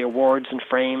hand out the awards and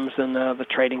frames and the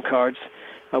trading cards.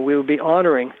 We would be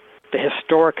honoring the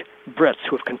historic Brits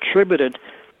who have contributed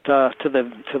to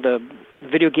the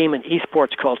video game and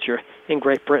esports culture in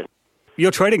Great Britain.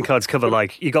 Your trading cards cover,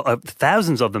 you got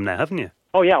thousands of them now, haven't you?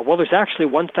 Oh, yeah. Well, there's actually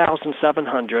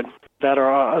 1,700 that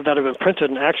have been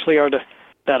printed and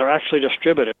that are actually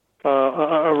distributed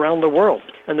around the world.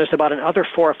 And there's about another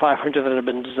 400 or 500 that have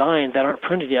been designed that aren't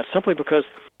printed yet, simply because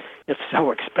it's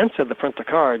so expensive to print the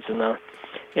cards. And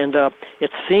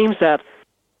it seems that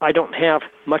I don't have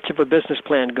much of a business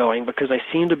plan going, because I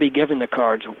seem to be giving the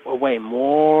cards away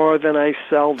more than I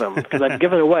sell them, because I've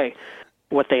given away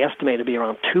what they estimate to be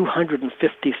around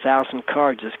 250,000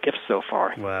 cards as gifts so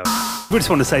far. Wow. We just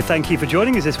want to say thank you for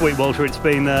joining us this week, Walter. It's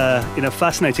been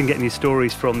fascinating getting your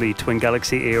stories from the Twin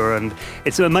Galaxy era, and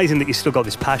it's amazing that you've still got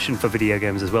this passion for video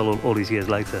games as well all these years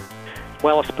later.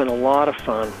 Well, it's been a lot of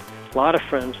fun, a lot of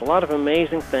friends, a lot of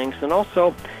amazing things, and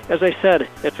also, as I said,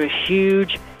 it's a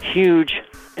huge,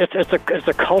 it's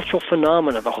a cultural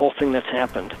phenomenon, the whole thing that's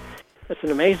happened. It's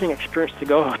an amazing experience to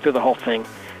go through the whole thing.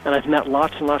 And I've met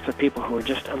lots and lots of people who are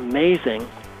just amazing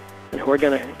and who are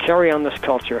going to carry on this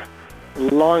culture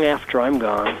long after I'm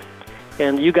gone.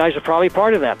 And you guys are probably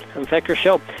part of that. In fact, your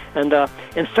show. And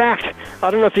in fact, I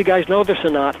don't know if you guys know this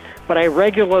or not, but I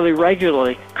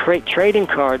regularly create trading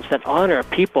cards that honor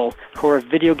people who are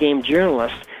video game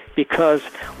journalists, because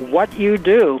what you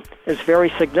do is very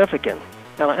significant.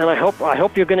 And I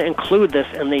hope you're going to include this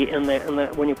in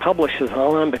the when you publish this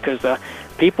on, because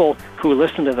people who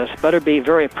listen to this better be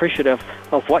very appreciative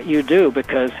of what you do,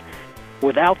 because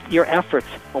without your efforts,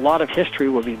 a lot of history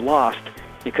will be lost,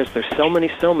 because there's so many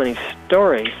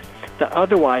stories that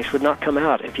otherwise would not come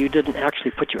out if you didn't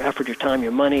actually put your effort, your time,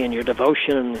 your money, and your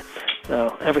devotion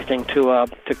and everything to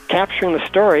capturing the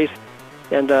stories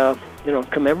and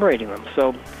commemorating them.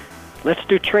 So let's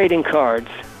do trading cards.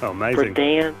 Oh, amazing. For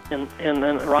Dan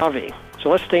and Ravi. So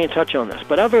let's stay in touch on this.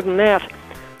 But other than that,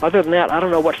 I don't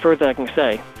know what further I can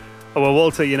say. Oh, well,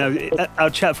 Walter,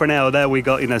 our chat for an hour there, we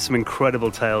got, some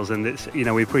incredible tales, and it's,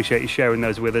 we appreciate you sharing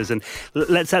those with us. And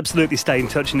let's absolutely stay in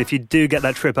touch. And if you do get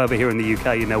that trip over here in the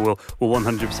UK, we'll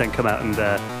 100% come out and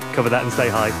cover that and say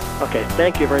hi. Okay,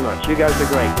 thank you very much. You guys are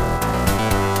great.